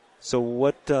 Exactly. So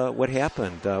what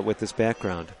happened with this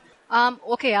background?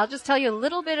 Okay, I'll just tell you a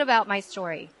little bit about my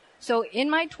story. So in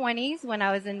my 20s, when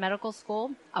I was in medical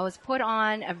school, I was put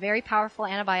on a very powerful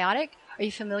antibiotic. Are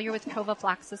you familiar with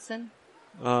covafloxacin?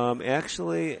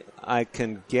 Actually, I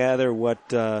can gather what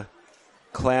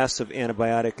class of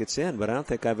antibiotic it's in, but I don't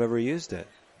think I've ever used it.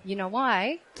 You know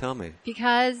why? Tell me.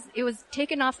 Because it was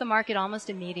taken off the market almost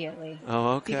immediately.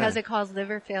 Oh, okay. Because it caused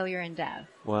liver failure and death.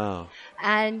 Wow.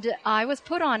 And I was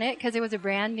put on it because it was a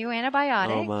brand new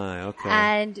antibiotic. Oh, my, okay.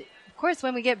 And, of course,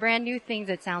 when we get brand new things,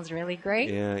 it sounds really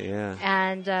great. Yeah, yeah.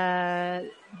 And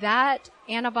that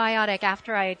antibiotic,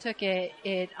 after I took it,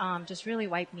 it just really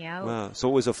wiped me out. Wow. So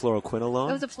it was a fluoroquinolone?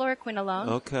 It was a fluoroquinolone.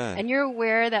 Okay. And you're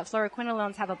aware that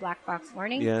fluoroquinolones have a black box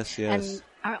warning? Yes, yes.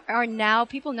 And are now,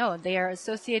 people know, they are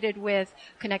associated with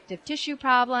connective tissue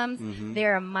problems. They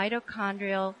are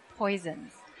mitochondrial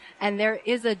poisons. And there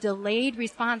is a delayed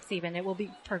response even. It will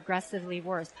be progressively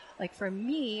worse. Like for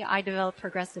me, I developed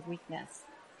progressive weakness.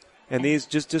 And these,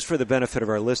 just for the benefit of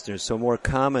our listeners, so more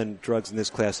common drugs in this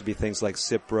class would be things like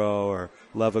Cipro or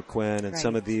Levaquin and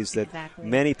some of these that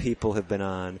many people have been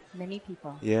on. Many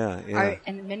people. Yeah, yeah.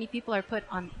 And many people are put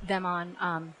on them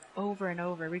on over and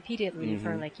over, repeatedly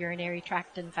for like urinary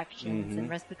tract infections and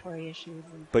respiratory issues.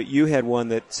 But you had one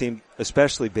that seemed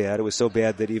especially bad. It was so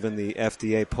bad that even the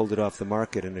FDA pulled it off the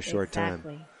market in a short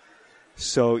time.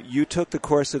 So you took the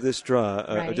course of this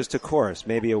drug, just a course,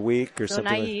 maybe a week or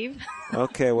something. Naive.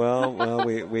 Okay, well,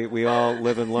 we all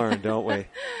live and learn, don't we?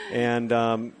 And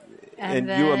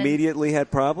you immediately had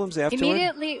problems afterward?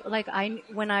 Immediately,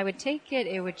 when I would take it,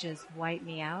 it would just wipe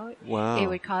me out. Wow. It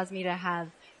would cause me to have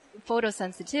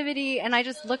photosensitivity, and I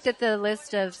just looked at the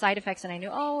list of side effects, and I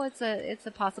knew, it's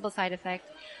a possible side effect,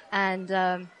 and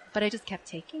but I just kept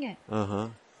taking it.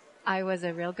 I was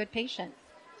a real good patient,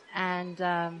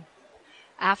 and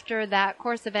after that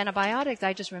course of antibiotics,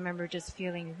 I just remember just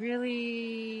feeling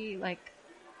really like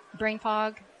brain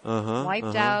fog,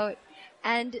 wiped out,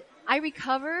 and I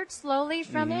recovered slowly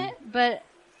from it, but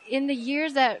in the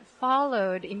years that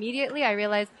followed, immediately I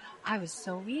realized I was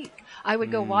so weak. I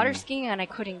would go water skiing and I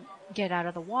couldn't get out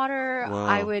of the water. Wow.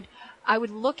 I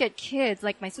would look at kids,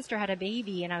 like my sister had a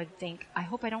baby, and I would think, I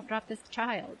hope I don't drop this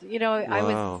child.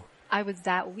 Wow. I was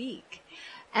that weak.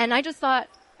 And I just thought,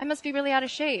 I must be really out of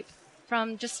shape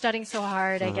from just studying so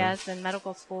hard, I guess, in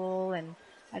medical school, and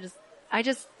I just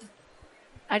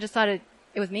thought it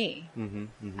was me.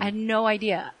 I had no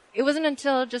idea. It wasn't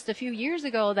until just a few years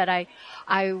ago that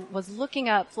I was looking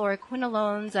up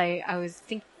fluoroquinolones.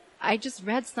 I just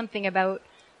read something about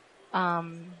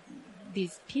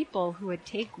these people who would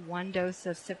take one dose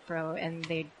of Cipro and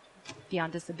they'd be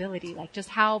on disability, like just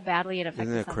how badly it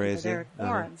affected some people. There are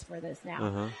forums for this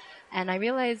now. And I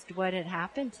realized what had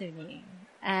happened to me.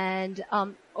 And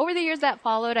over the years that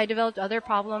followed, I developed other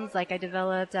problems, like I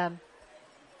developed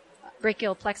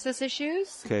brachial plexus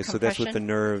issues. Okay, so that's with the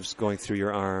nerves going through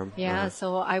your arm. Yeah,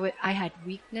 so I had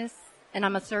weakness, and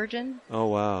I'm a surgeon. Oh,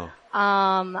 wow.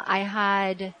 I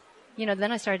had,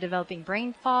 then I started developing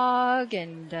brain fog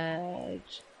and...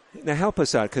 Now help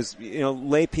us out, because,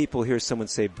 lay people hear someone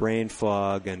say brain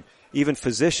fog, and even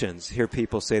physicians hear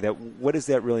people say that. What does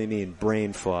that really mean,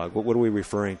 brain fog? What are we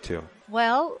referring to?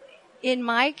 Well, in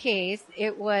my case,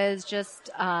 it was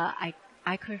just, I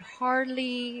could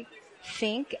hardly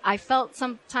think. I felt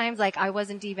sometimes like I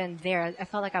wasn't even there. I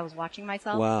felt like I was watching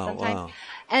myself sometimes. Wow.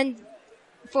 And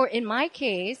in my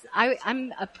case,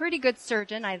 I'm a pretty good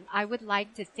surgeon. I would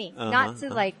like to think, not to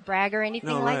like brag or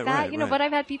anything like that, but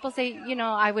I've had people say,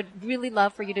 I would really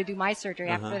love for you to do my surgery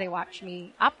after they watch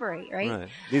me operate, right?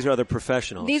 These are other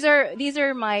professionals. These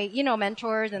are my,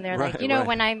 mentors, and they're like,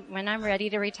 when I'm ready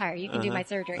to retire, you can do my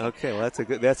surgery. Okay. Well,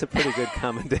 that's a pretty good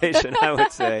commendation, I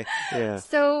would say. Yeah.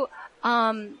 So,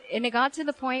 and it got to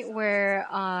the point where,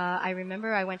 I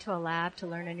remember I went to a lab to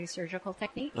learn a new surgical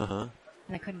technique, and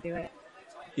I couldn't do it.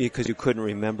 Because you couldn't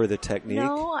remember the technique?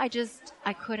 No, I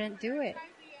couldn't do it.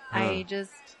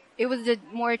 It was a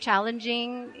more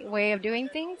challenging way of doing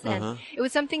things. And it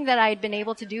was something that I had been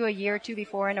able to do a year or two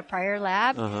before in a prior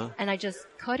lab. And I just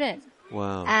couldn't.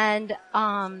 Wow. And,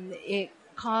 it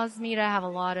caused me to have a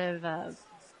lot of,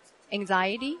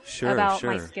 anxiety about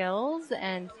my skills.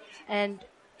 And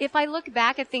if I look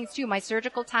back at things too, my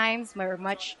surgical times were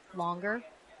much longer.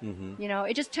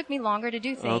 It just took me longer to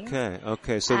do things.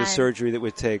 Okay. So the surgery that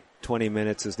would take 20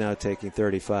 minutes is now taking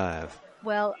 35.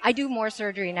 Well, I do more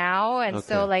surgery now, and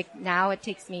so like now it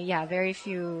takes me,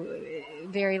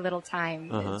 very little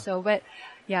time. So, but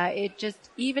yeah, it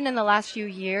just, even in the last few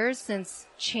years since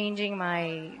changing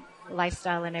my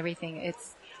lifestyle and everything,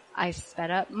 I've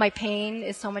sped up. My pain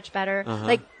is so much better.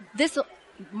 Like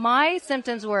my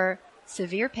symptoms were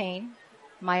severe pain,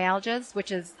 myalgias,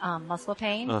 which is muscle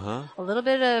pain, a little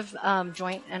bit of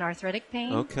joint and arthritic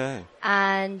pain. Okay.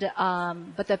 And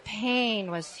but the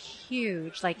pain was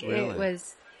huge. Like really? it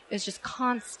was just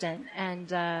constant.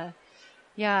 And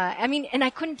and I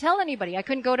couldn't tell anybody. I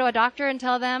couldn't go to a doctor and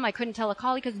tell them. I couldn't tell a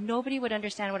colleague because nobody would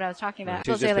understand what I was talking about.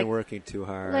 She's just been working too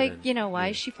hard. Like, why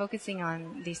is she focusing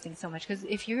on these things so much? Because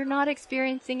if you're not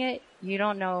experiencing it, you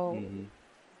don't know.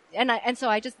 And so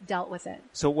I just dealt with it.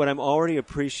 So what I'm already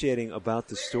appreciating about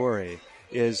the story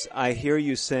is I hear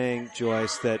you saying,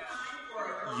 Joyce, that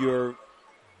you're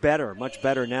better, much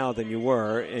better now than you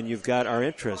were, and you've got our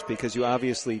interest because you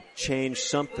obviously changed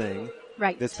something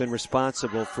that's been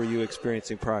responsible for you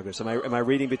experiencing progress. Am I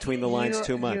reading between the lines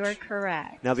too much? You are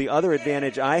correct. Now, the other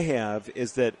advantage I have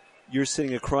is that you're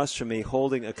sitting across from me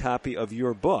holding a copy of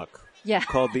your book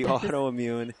called The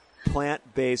Autoimmune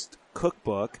Plant-Based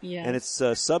Cookbook, and its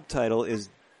subtitle is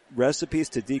Recipes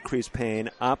to Decrease Pain,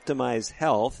 Optimize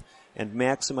Health, and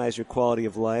Maximize Your Quality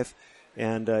of Life.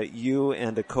 And you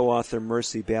and a co-author,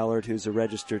 Mercy Ballard, who's a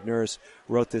registered nurse,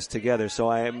 wrote this together. So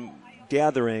I am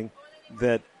gathering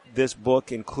that this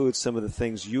book includes some of the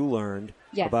things you learned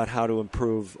about how to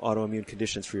improve autoimmune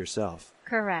conditions for yourself.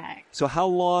 Correct. So how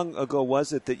long ago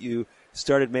was it that you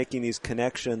started making these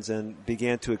connections and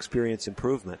began to experience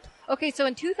improvement? Okay, so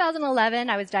in 2011,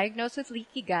 I was diagnosed with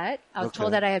leaky gut. I was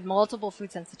told that I had multiple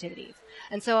food sensitivities.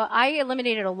 And so I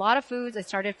eliminated a lot of foods. I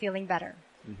started feeling better.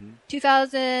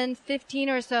 2015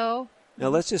 or so. Now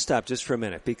let's just stop just for a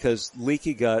minute because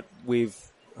leaky gut, we've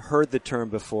heard the term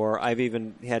before. I've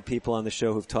even had people on the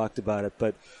show who've talked about it,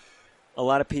 but a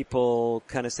lot of people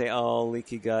kind of say, oh,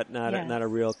 leaky gut, not a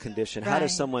real condition. How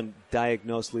does someone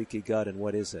diagnose leaky gut and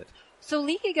what is it? So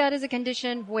leaky gut is a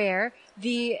condition where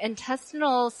the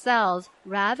intestinal cells,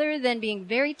 rather than being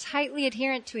very tightly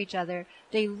adherent to each other,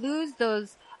 they lose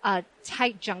those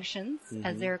tight junctions,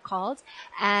 as they're called.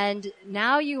 And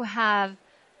now you have,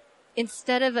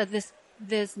 instead of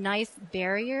this nice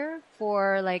barrier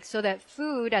so that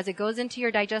food, as it goes into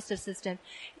your digestive system,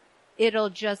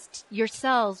 your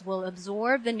cells will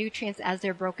absorb the nutrients as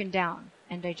they're broken down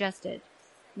and digested.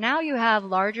 Now you have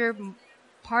larger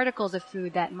particles of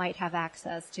food that might have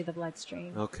access to the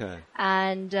bloodstream. Okay.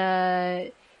 And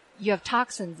you have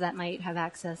toxins that might have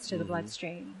access to the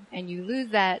bloodstream. And you lose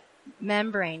that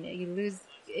membrane.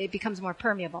 It becomes more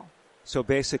permeable. So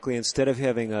basically, instead of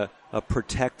having a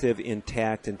protective,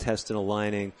 intact intestinal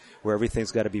lining where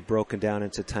everything's got to be broken down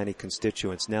into tiny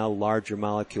constituents, now larger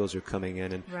molecules are coming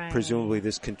in, and presumably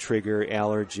this can trigger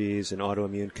allergies and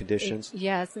autoimmune conditions?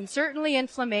 Yes, and certainly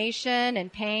inflammation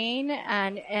and pain,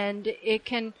 and it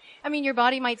can, your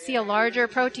body might see a larger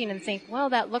protein and think,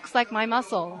 well, that looks like my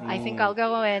muscle. I think I'll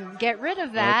go and get rid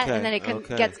of that, and then it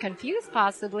gets confused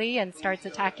possibly and starts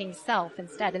attacking self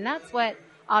instead. And that's what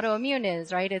autoimmune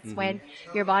is, right? It's when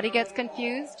your body gets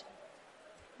confused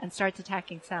and starts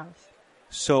attacking self.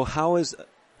 So how is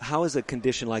a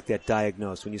condition like that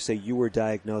diagnosed? When you say you were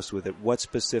diagnosed with it, what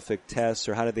specific tests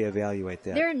or how do they evaluate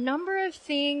that? There are a number of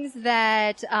things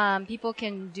that people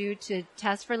can do to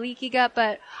test for leaky gut,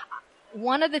 but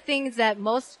one of the things that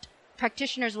most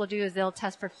practitioners will do is they'll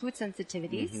test for food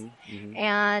sensitivities.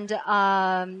 And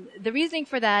the reasoning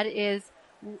for that is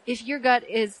if your gut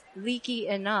is leaky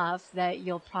enough that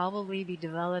you'll probably be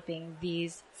developing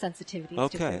these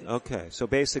sensitivities to food. Okay. So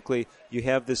basically, you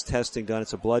have this testing done.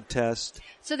 It's a blood test.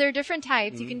 So there are different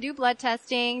types. You can do blood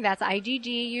testing. That's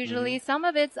IgG usually. Some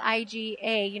of it's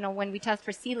IgA. You know, when we test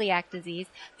for celiac disease,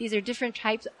 these are different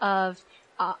types of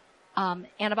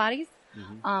antibodies.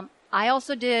 I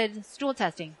also did stool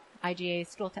testing, IgA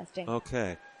stool testing.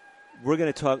 Okay. We're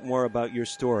going to talk more about your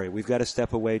story. We've got to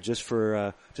step away just for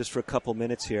a couple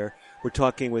minutes here. We're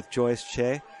talking with Joyce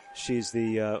Che. She's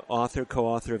the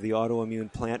co-author of the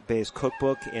Autoimmune Plant-Based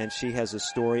Cookbook, and she has a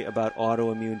story about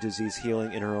autoimmune disease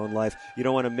healing in her own life. You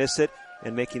don't want to miss it,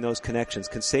 and making those connections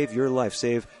can save your life,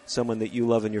 save someone that you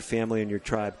love in your family and your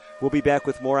tribe. We'll be back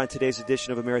with more on today's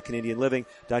edition of American Indian Living.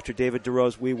 Dr. David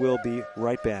DeRose, we will be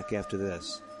right back after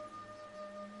this.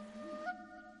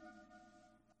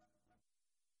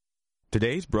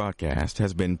 Today's broadcast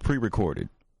has been pre-recorded.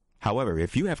 However,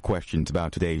 if you have questions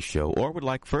about today's show or would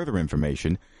like further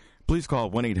information, please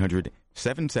call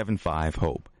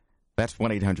 1-800-775-HOPE. That's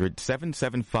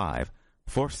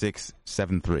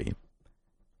 1-800-775-4673.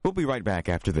 We'll be right back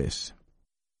after this.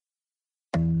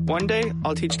 One day,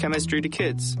 I'll teach chemistry to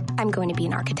kids. I'm going to be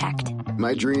an architect.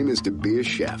 My dream is to be a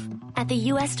chef. At the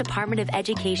U.S. Department of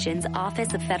Education's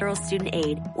Office of Federal Student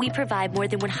Aid, we provide more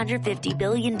than $150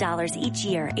 billion each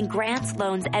year in grants,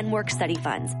 loans, and work-study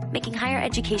funds, making higher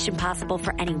education possible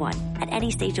for anyone at any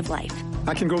stage of life.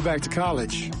 I can go back to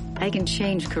college. I can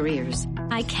change careers.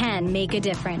 I can make a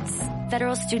difference.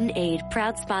 Federal Student Aid,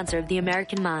 proud sponsor of the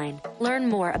American Mind. Learn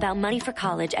more about money for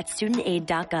college at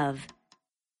studentaid.gov.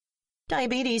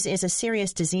 Diabetes is a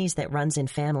serious disease that runs in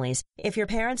families. If your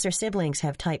parents or siblings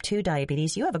have type 2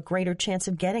 diabetes, you have a greater chance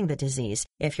of getting the disease.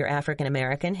 If you're African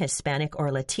American, Hispanic,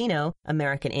 or Latino,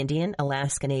 American Indian,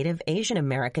 Alaska Native, Asian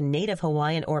American, Native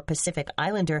Hawaiian, or Pacific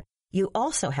Islander, you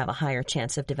also have a higher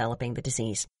chance of developing the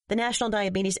disease. The National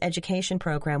Diabetes Education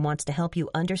Program wants to help you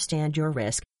understand your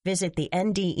risk. Visit the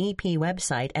NDEP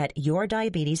website at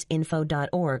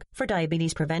yourdiabetesinfo.org for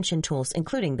diabetes prevention tools,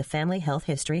 including the Family Health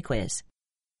History Quiz.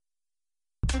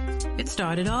 It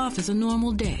started off as a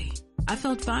normal day. I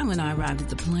felt fine when I arrived at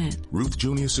the plant. Ruth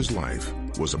Junius's life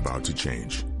was about to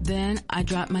change. Then I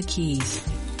dropped my keys.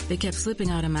 They kept slipping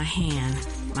out of my hand.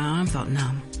 My arm felt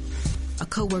numb. A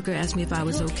coworker asked me if I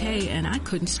was okay, and I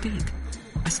couldn't speak.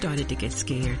 I started to get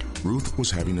scared. Ruth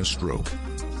was having a stroke.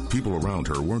 People around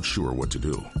her weren't sure what to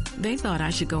do. They thought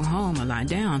I should go home or lie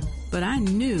down, but I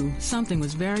knew something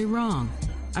was very wrong.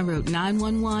 I wrote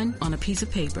 911 on a piece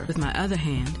of paper with my other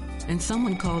hand, and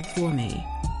someone called for me.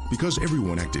 Because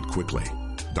everyone acted quickly,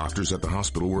 doctors at the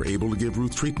hospital were able to give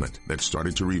Ruth treatment that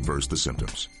started to reverse the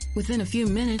symptoms. Within a few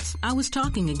minutes, I was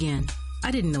talking again. I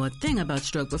didn't know a thing about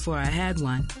stroke before I had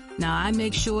one. Now I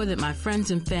make sure that my friends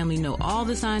and family know all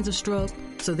the signs of stroke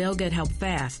so they'll get help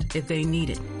fast if they need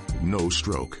it. No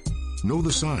stroke. Know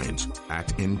the signs.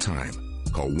 Act in time.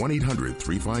 Call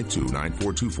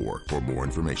 1-800-352-9424 for more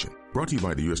information. Brought to you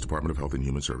by the U.S. Department of Health and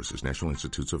Human Services, National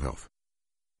Institutes of Health.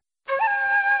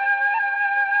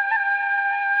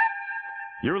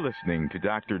 You're listening to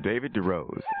Dr. David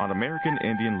DeRose on American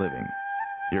Indian Living.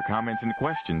 Your comments and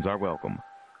questions are welcome.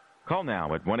 Call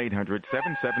now at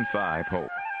 1-800-775-HOPE,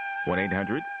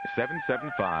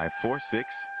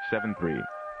 1-800-775-4673.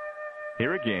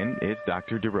 Here again is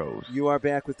Dr. DeRose. You are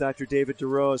back with Dr. David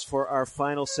DeRose for our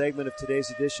final segment of today's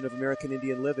edition of American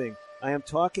Indian Living. I am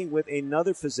talking with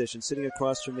another physician sitting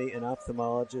across from me, an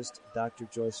ophthalmologist, Dr.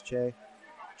 Joyce Che.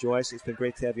 Joyce, it's been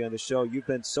great to have you on the show. You've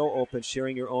been so open,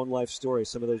 sharing your own life story,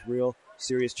 some of those real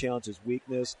serious challenges,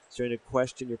 weakness, starting to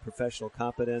question your professional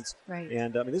competence. Right.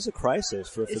 And, I mean, this is a crisis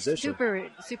for a physician.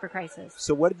 Super crisis.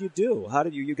 So what did you do? How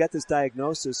did you got this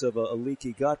diagnosis of a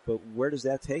leaky gut, but where does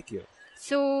that take you?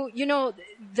 So,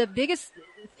 the biggest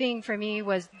thing for me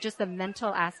was just the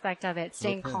mental aspect of it,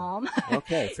 staying calm.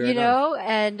 Okay, fair enough.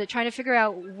 And trying to figure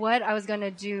out what I was going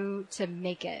to do to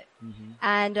make it. Mm-hmm.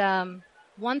 And,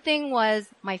 one thing was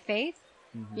my faith,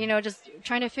 just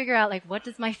trying to figure out what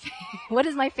is my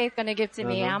faith going to give to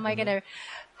me?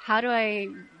 How do I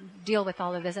deal with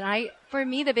all of this? And for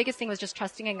me, the biggest thing was just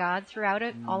trusting in God throughout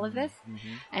it, all of this,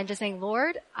 and just saying,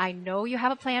 Lord, I know you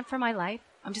have a plan for my life.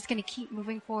 I'm just going to keep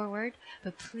moving forward,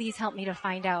 but please help me to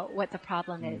find out what the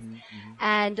problem is.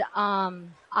 And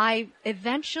I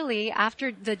eventually,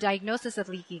 after the diagnosis of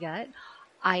leaky gut,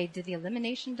 I did the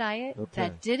elimination diet. Okay.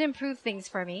 That did improve things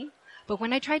for me. But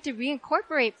when I tried to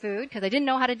reincorporate food, because I didn't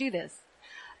know how to do this,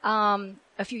 a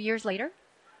few years later,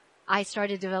 I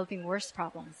started developing worse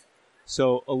problems.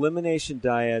 So elimination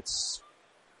diets,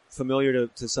 familiar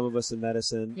to some of us in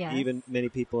medicine. Yes. Even many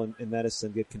people in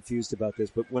medicine get confused about this.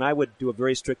 But when I would do a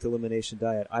very strict elimination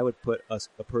diet, I would put a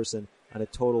person on a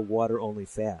total water-only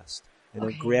fast and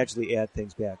then gradually add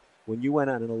things back. When you went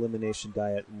on an elimination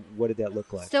diet, what did that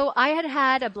look like? So I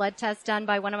had a blood test done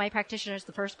by one of my practitioners,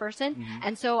 the first person.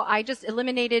 And so I just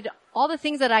eliminated all the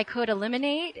things that I could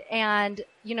eliminate. And,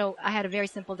 I had a very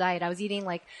simple diet. I was eating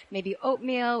like maybe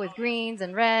oatmeal with greens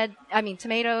and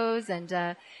tomatoes.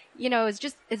 And,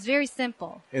 it's very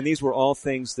simple. And these were all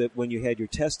things that when you had your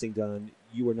testing done,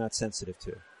 you were not sensitive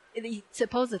to.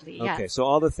 Supposedly, yes. Okay, so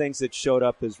all the things that showed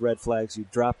up as red flags, you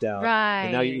dropped out. Right.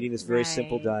 And now you're eating this very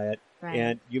simple diet. Right.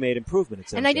 And you made improvement, it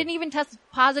sounds And I like. didn't even test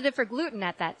positive for gluten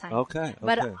at that time. Okay.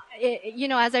 But,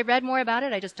 as I read more about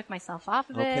it, I just took myself off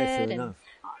of it. Fair enough.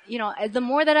 The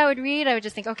more that I would read, I would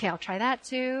just think, okay, I'll try that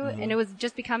too. And it was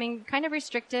just becoming kind of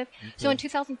restrictive. So in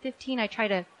 2015, I tried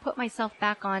to put myself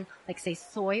back on, like, say,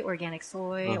 organic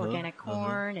soy, organic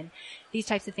corn, and these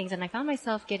types of things. And I found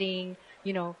myself getting,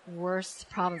 worse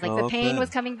problems. Like the pain was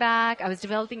coming back. I was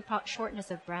developing shortness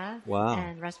of breath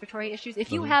and respiratory issues.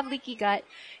 If you have leaky gut,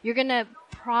 you're going to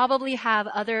probably have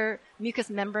other mucous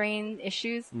membrane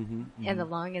issues, and the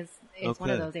lung is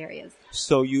one of those areas.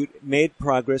 So you made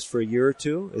progress for a year or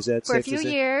two? Is that for safe a few to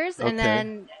say? years, and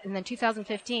then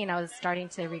 2015, I was starting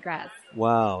to regress.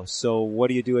 Wow. So what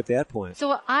do you do at that point?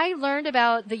 So I learned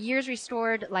about the Years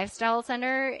Restored Lifestyle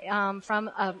Center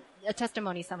from a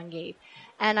testimony someone gave.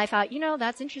 And I thought,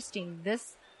 that's interesting.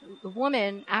 This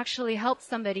woman actually helped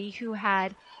somebody who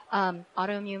had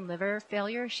autoimmune liver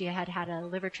failure. She had a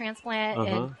liver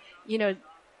transplant, and,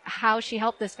 how she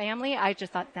helped this family, I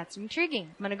just thought that's intriguing.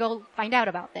 I'm going to go find out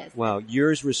about this. Wow.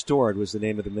 Years Restored was the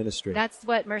name of the ministry. That's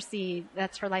what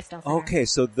that's her lifestyle center. Okay,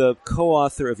 so the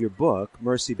co-author of your book,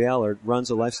 Mercy Ballard, runs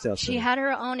a lifestyle center. She had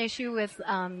her own issue with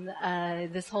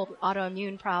this whole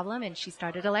autoimmune problem, and she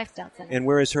started a lifestyle center. And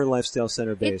where is her lifestyle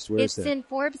center based? Where is that? It's in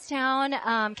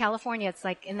Forbes-town, California. It's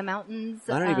like in the mountains.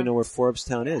 I don't even know where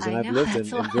Forbes-town is, and I've lived in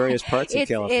various parts of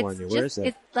California. Where is that?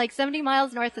 It's like 70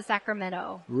 miles north of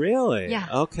Sacramento. Really? Yeah.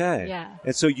 Okay. Yeah.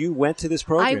 And so you went to this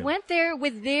program? I went there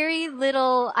with very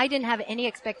little, I didn't have any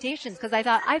expectations because I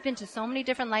thought I've been to so many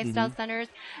different lifestyle centers,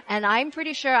 and I'm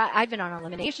pretty sure I've been on an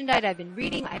elimination diet, I've been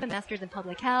reading, I have a master's in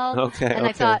public health,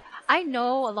 I thought, I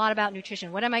know a lot about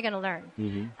nutrition. What am I going to learn?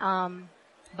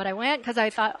 But I went because I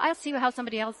thought, I'll see how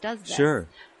somebody else does this. Sure.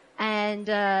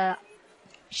 And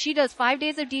she does 5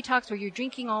 days of detox where you're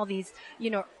drinking all these,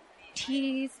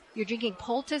 teas. You're drinking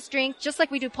poultice drinks, just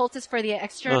like we do poultice for the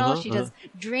external. She does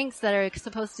drinks that are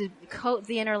supposed to coat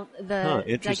the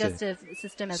digestive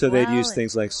system as well. So they'd use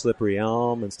things like slippery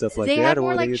elm and stuff like that? They had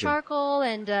more like charcoal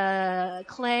and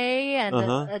clay and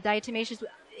diatomaceous.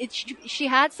 She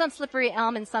had some slippery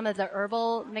elm in some of the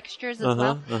herbal mixtures as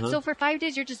well. So for 5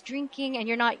 days, you're just drinking and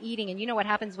you're not eating. And you know what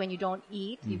happens when you don't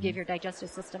eat? You give your digestive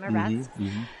system a rest.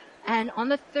 And on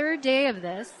the third day of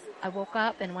this, I woke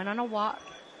up and went on a walk.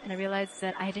 And I realized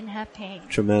that I didn't have pain.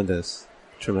 Tremendous.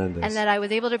 And that I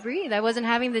was able to breathe. I wasn't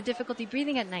having the difficulty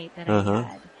breathing at night that I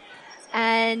had.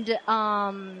 And,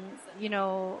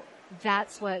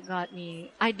 that's what got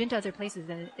me. I'd been to other places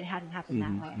and it hadn't happened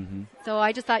that way. So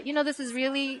I just thought, this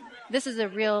is a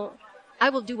real, I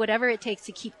will do whatever it takes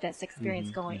to keep this experience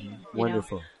going.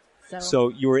 Wonderful. So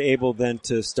you were able then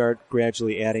to start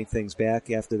gradually adding things back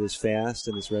after this fast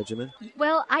and this regimen?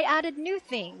 Well, I added new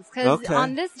things because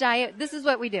on this diet, this is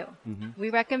what we do.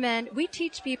 We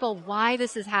teach people why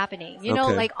this is happening.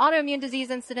 Like autoimmune disease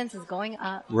incidence is going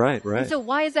up. Right. And so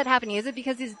why is that happening? Is it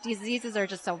because these diseases are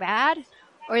just so bad?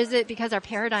 Or is it because our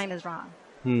paradigm is wrong?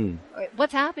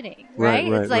 What's happening, right?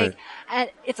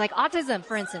 It's like autism,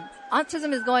 for instance.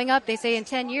 Autism is going up. They say in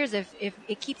 10 years, if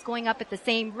it keeps going up at the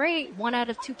same rate, 1 out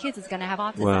of 2 kids is going to have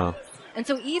autism. Wow. And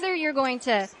so either you're going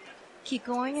to keep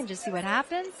going and just see what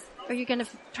happens, or you're going to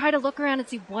try to look around and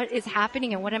see what is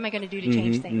happening and what am I going to do to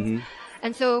change things.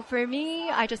 And so for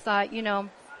me, I just thought,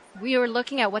 we were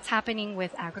looking at what's happening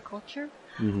with agriculture.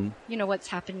 What's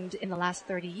happened in the last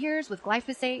 30 years with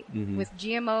glyphosate, with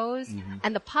GMOs,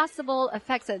 and the possible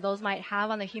effects that those might have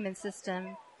on the human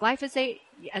system. Glyphosate,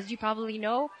 as you probably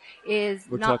know, We're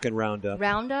talking Roundup.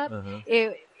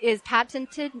 It is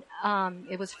patented.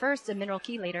 It was first a mineral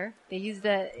chelator. They used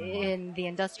it in the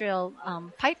industrial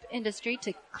pipe industry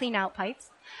to clean out pipes.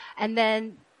 And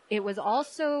then it was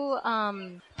also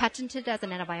patented as an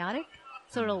antibiotic,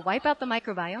 so it'll wipe out the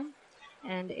microbiome.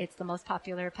 And it's the most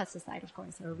popular pesticide, of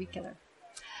course, or weed killer.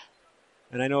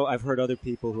 And I know I've heard other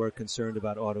people who are concerned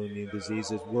about autoimmune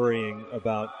diseases worrying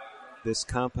about this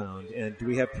compound. And do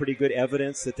we have pretty good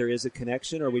evidence that there is a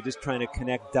connection, or are we just trying to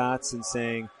connect dots and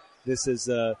saying this is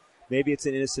maybe it's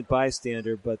an innocent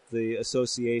bystander, but the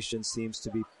association seems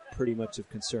to be pretty much of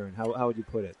concern? How would you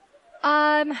put it?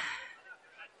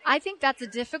 I think that's a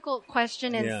difficult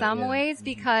question in some ways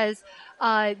because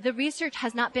the research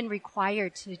has not been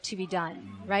required to be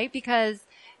done, right? Because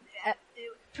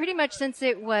pretty much since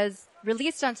it was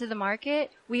released onto the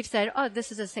market, we've said, oh,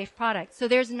 this is a safe product. So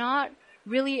there's not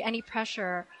really any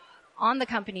pressure on the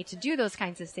company to do those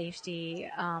kinds of safety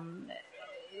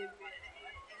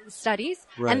studies.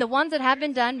 Right. And the ones that have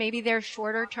been done, maybe they're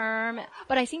shorter term,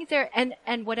 but I think they're,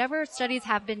 and whatever studies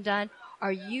have been done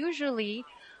are usually,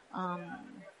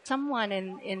 someone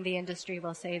in the industry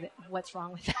will say that what's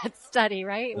wrong with that study,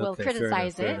 right? Okay, Will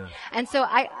criticize fair it. enough. And so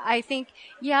I think,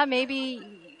 maybe,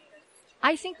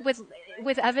 I think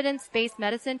with evidence-based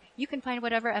medicine, you can find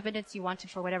whatever evidence you want to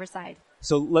for whatever side.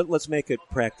 So let's make it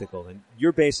practical. And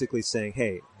you're basically saying,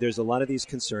 hey, there's a lot of these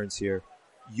concerns here.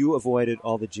 You avoided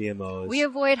all the GMOs. We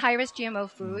avoid high-risk GMO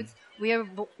foods.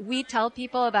 We tell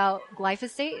people about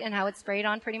glyphosate and how it's sprayed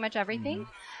on pretty much everything.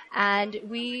 And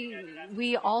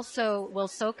we also will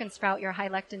soak and sprout your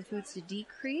high-lectin foods to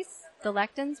decrease the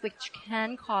lectins, which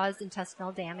can cause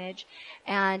intestinal damage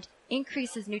and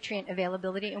increases nutrient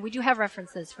availability. And we do have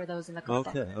references for those in the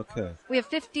cookbook. Okay. We have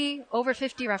over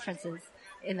 50 references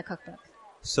in the cookbook.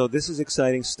 So this is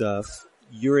exciting stuff.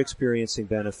 You're experiencing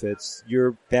benefits.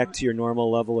 You're back to your normal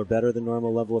level or better than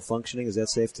normal level of functioning. Is that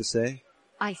safe to say?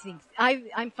 I think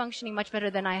I'm functioning much better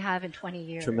than I have in 20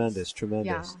 years. Tremendous.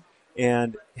 Yeah.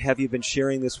 And have you been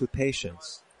sharing this with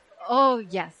patients? Oh,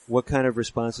 yes. What kind of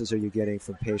responses are you getting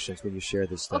from patients when you share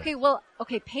this stuff?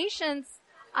 Patients,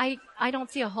 I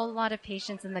don't see a whole lot of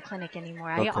patients in the clinic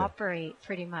anymore. Okay. I operate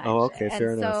pretty much. Oh, okay,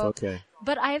 fair enough. Okay.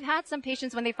 But I've had some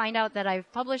patients when they find out that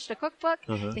I've published a cookbook,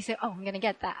 they say, oh, I'm going to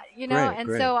get that,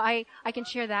 Great. So I can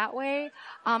share that way.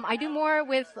 I do more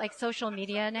with like social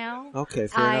media now. Okay,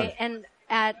 fair enough. And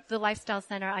at the Lifestyle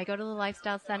Center, I go to the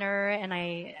Lifestyle Center and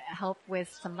I help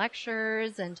with some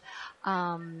lectures and,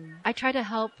 I try to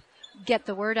help get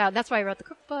the word out. That's why I wrote the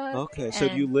cookbook. Okay, so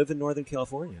do you live in Northern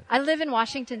California? I live in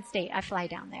Washington State. I fly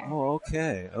down there. Oh,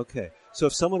 okay. So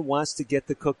if someone wants to get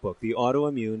the cookbook, the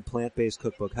autoimmune plant-based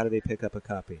cookbook, how do they pick up a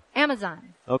copy?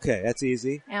 Amazon. Okay, that's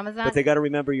easy. Amazon. But they got to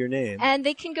remember your name. And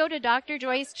they can go to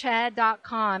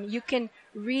drjoycechad.com. You can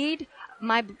read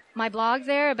my blog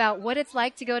there about what it's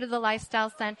like to go to the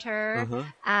Lifestyle Center.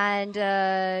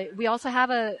 And we also have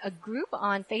a group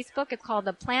on Facebook. It's called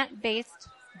the Plant-Based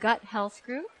Gut Health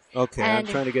Group. Okay, and I'm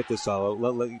trying to get this all.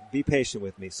 Be patient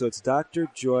with me. So it's Dr.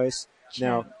 Joyce.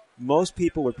 Now, most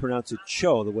people would pronounce it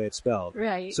Cho the way it's spelled.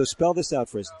 Right. So spell this out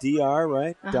for us. DR,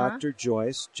 right? Dr.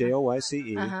 Joyce, Joyce.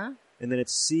 And then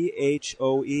it's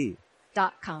CHOE.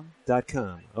 .com.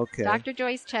 Okay.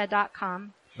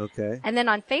 drjoycechad.com. Okay. And then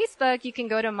on Facebook, you can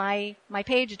go to my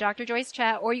page, Dr. Joyce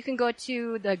Chat, or you can go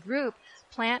to the group,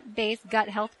 Plant-Based Gut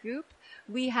Health Group.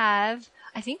 We have,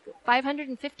 I think,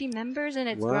 550 members, and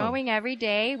it's growing every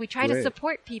day. We try to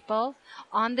support people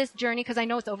on this journey because I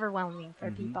know it's overwhelming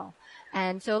for people.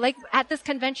 And so, like, at this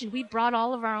convention, we brought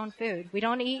all of our own food. We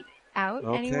don't eat out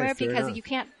anywhere because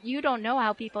you don't know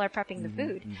how people are prepping the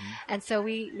food. And so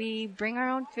we bring our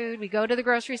own food. We go to the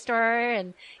grocery store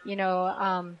and,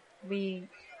 we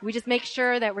just make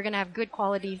sure that we're going to have good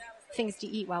quality things to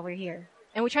eat while we're here.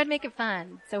 And we try to make it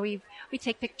fun. So we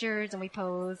take pictures and we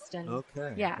post and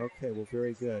Okay, well,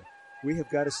 very good. We have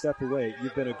got to step away.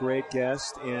 You've been a great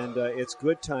guest, and it's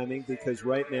good timing because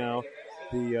right now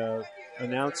the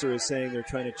announcer is saying they're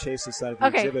trying to chase us out of the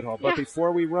exhibit hall. But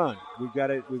before we run, we've got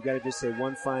to just say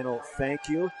one final thank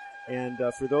you. And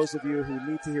for those of you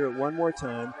who need to hear it one more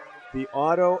time, the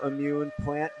Autoimmune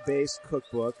Plant-Based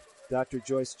Cookbook, Dr.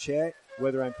 Joyce Che.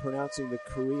 Whether I'm pronouncing the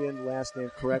Korean last name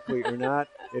correctly or not,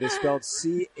 it is spelled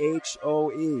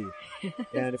CHOE.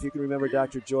 And if you can remember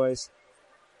Dr. Joyce,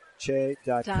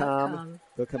 Che.com.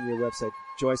 Go come to your website.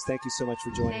 Joyce, thank you so much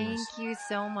for joining us. Thank you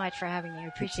so much for having me. I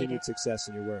appreciate Continued success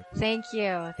in your work. Thank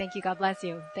you. Thank you. God bless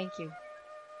you. Thank you.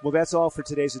 Well, that's all for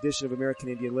today's edition of American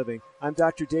Indian Living. I'm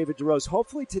Dr. David DeRose.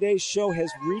 Hopefully today's show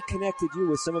has reconnected you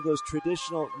with some of those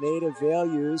traditional Native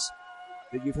values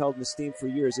that you've held in esteem for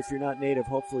years. If you're not Native,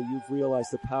 hopefully you've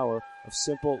realized the power of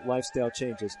simple lifestyle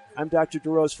changes. I'm Dr.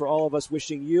 DeRose, for all of us,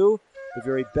 wishing you the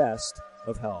very best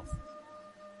of health.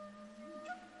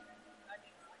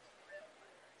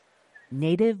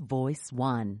 Native Voice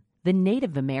One, the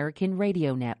Native American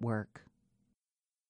Radio Network.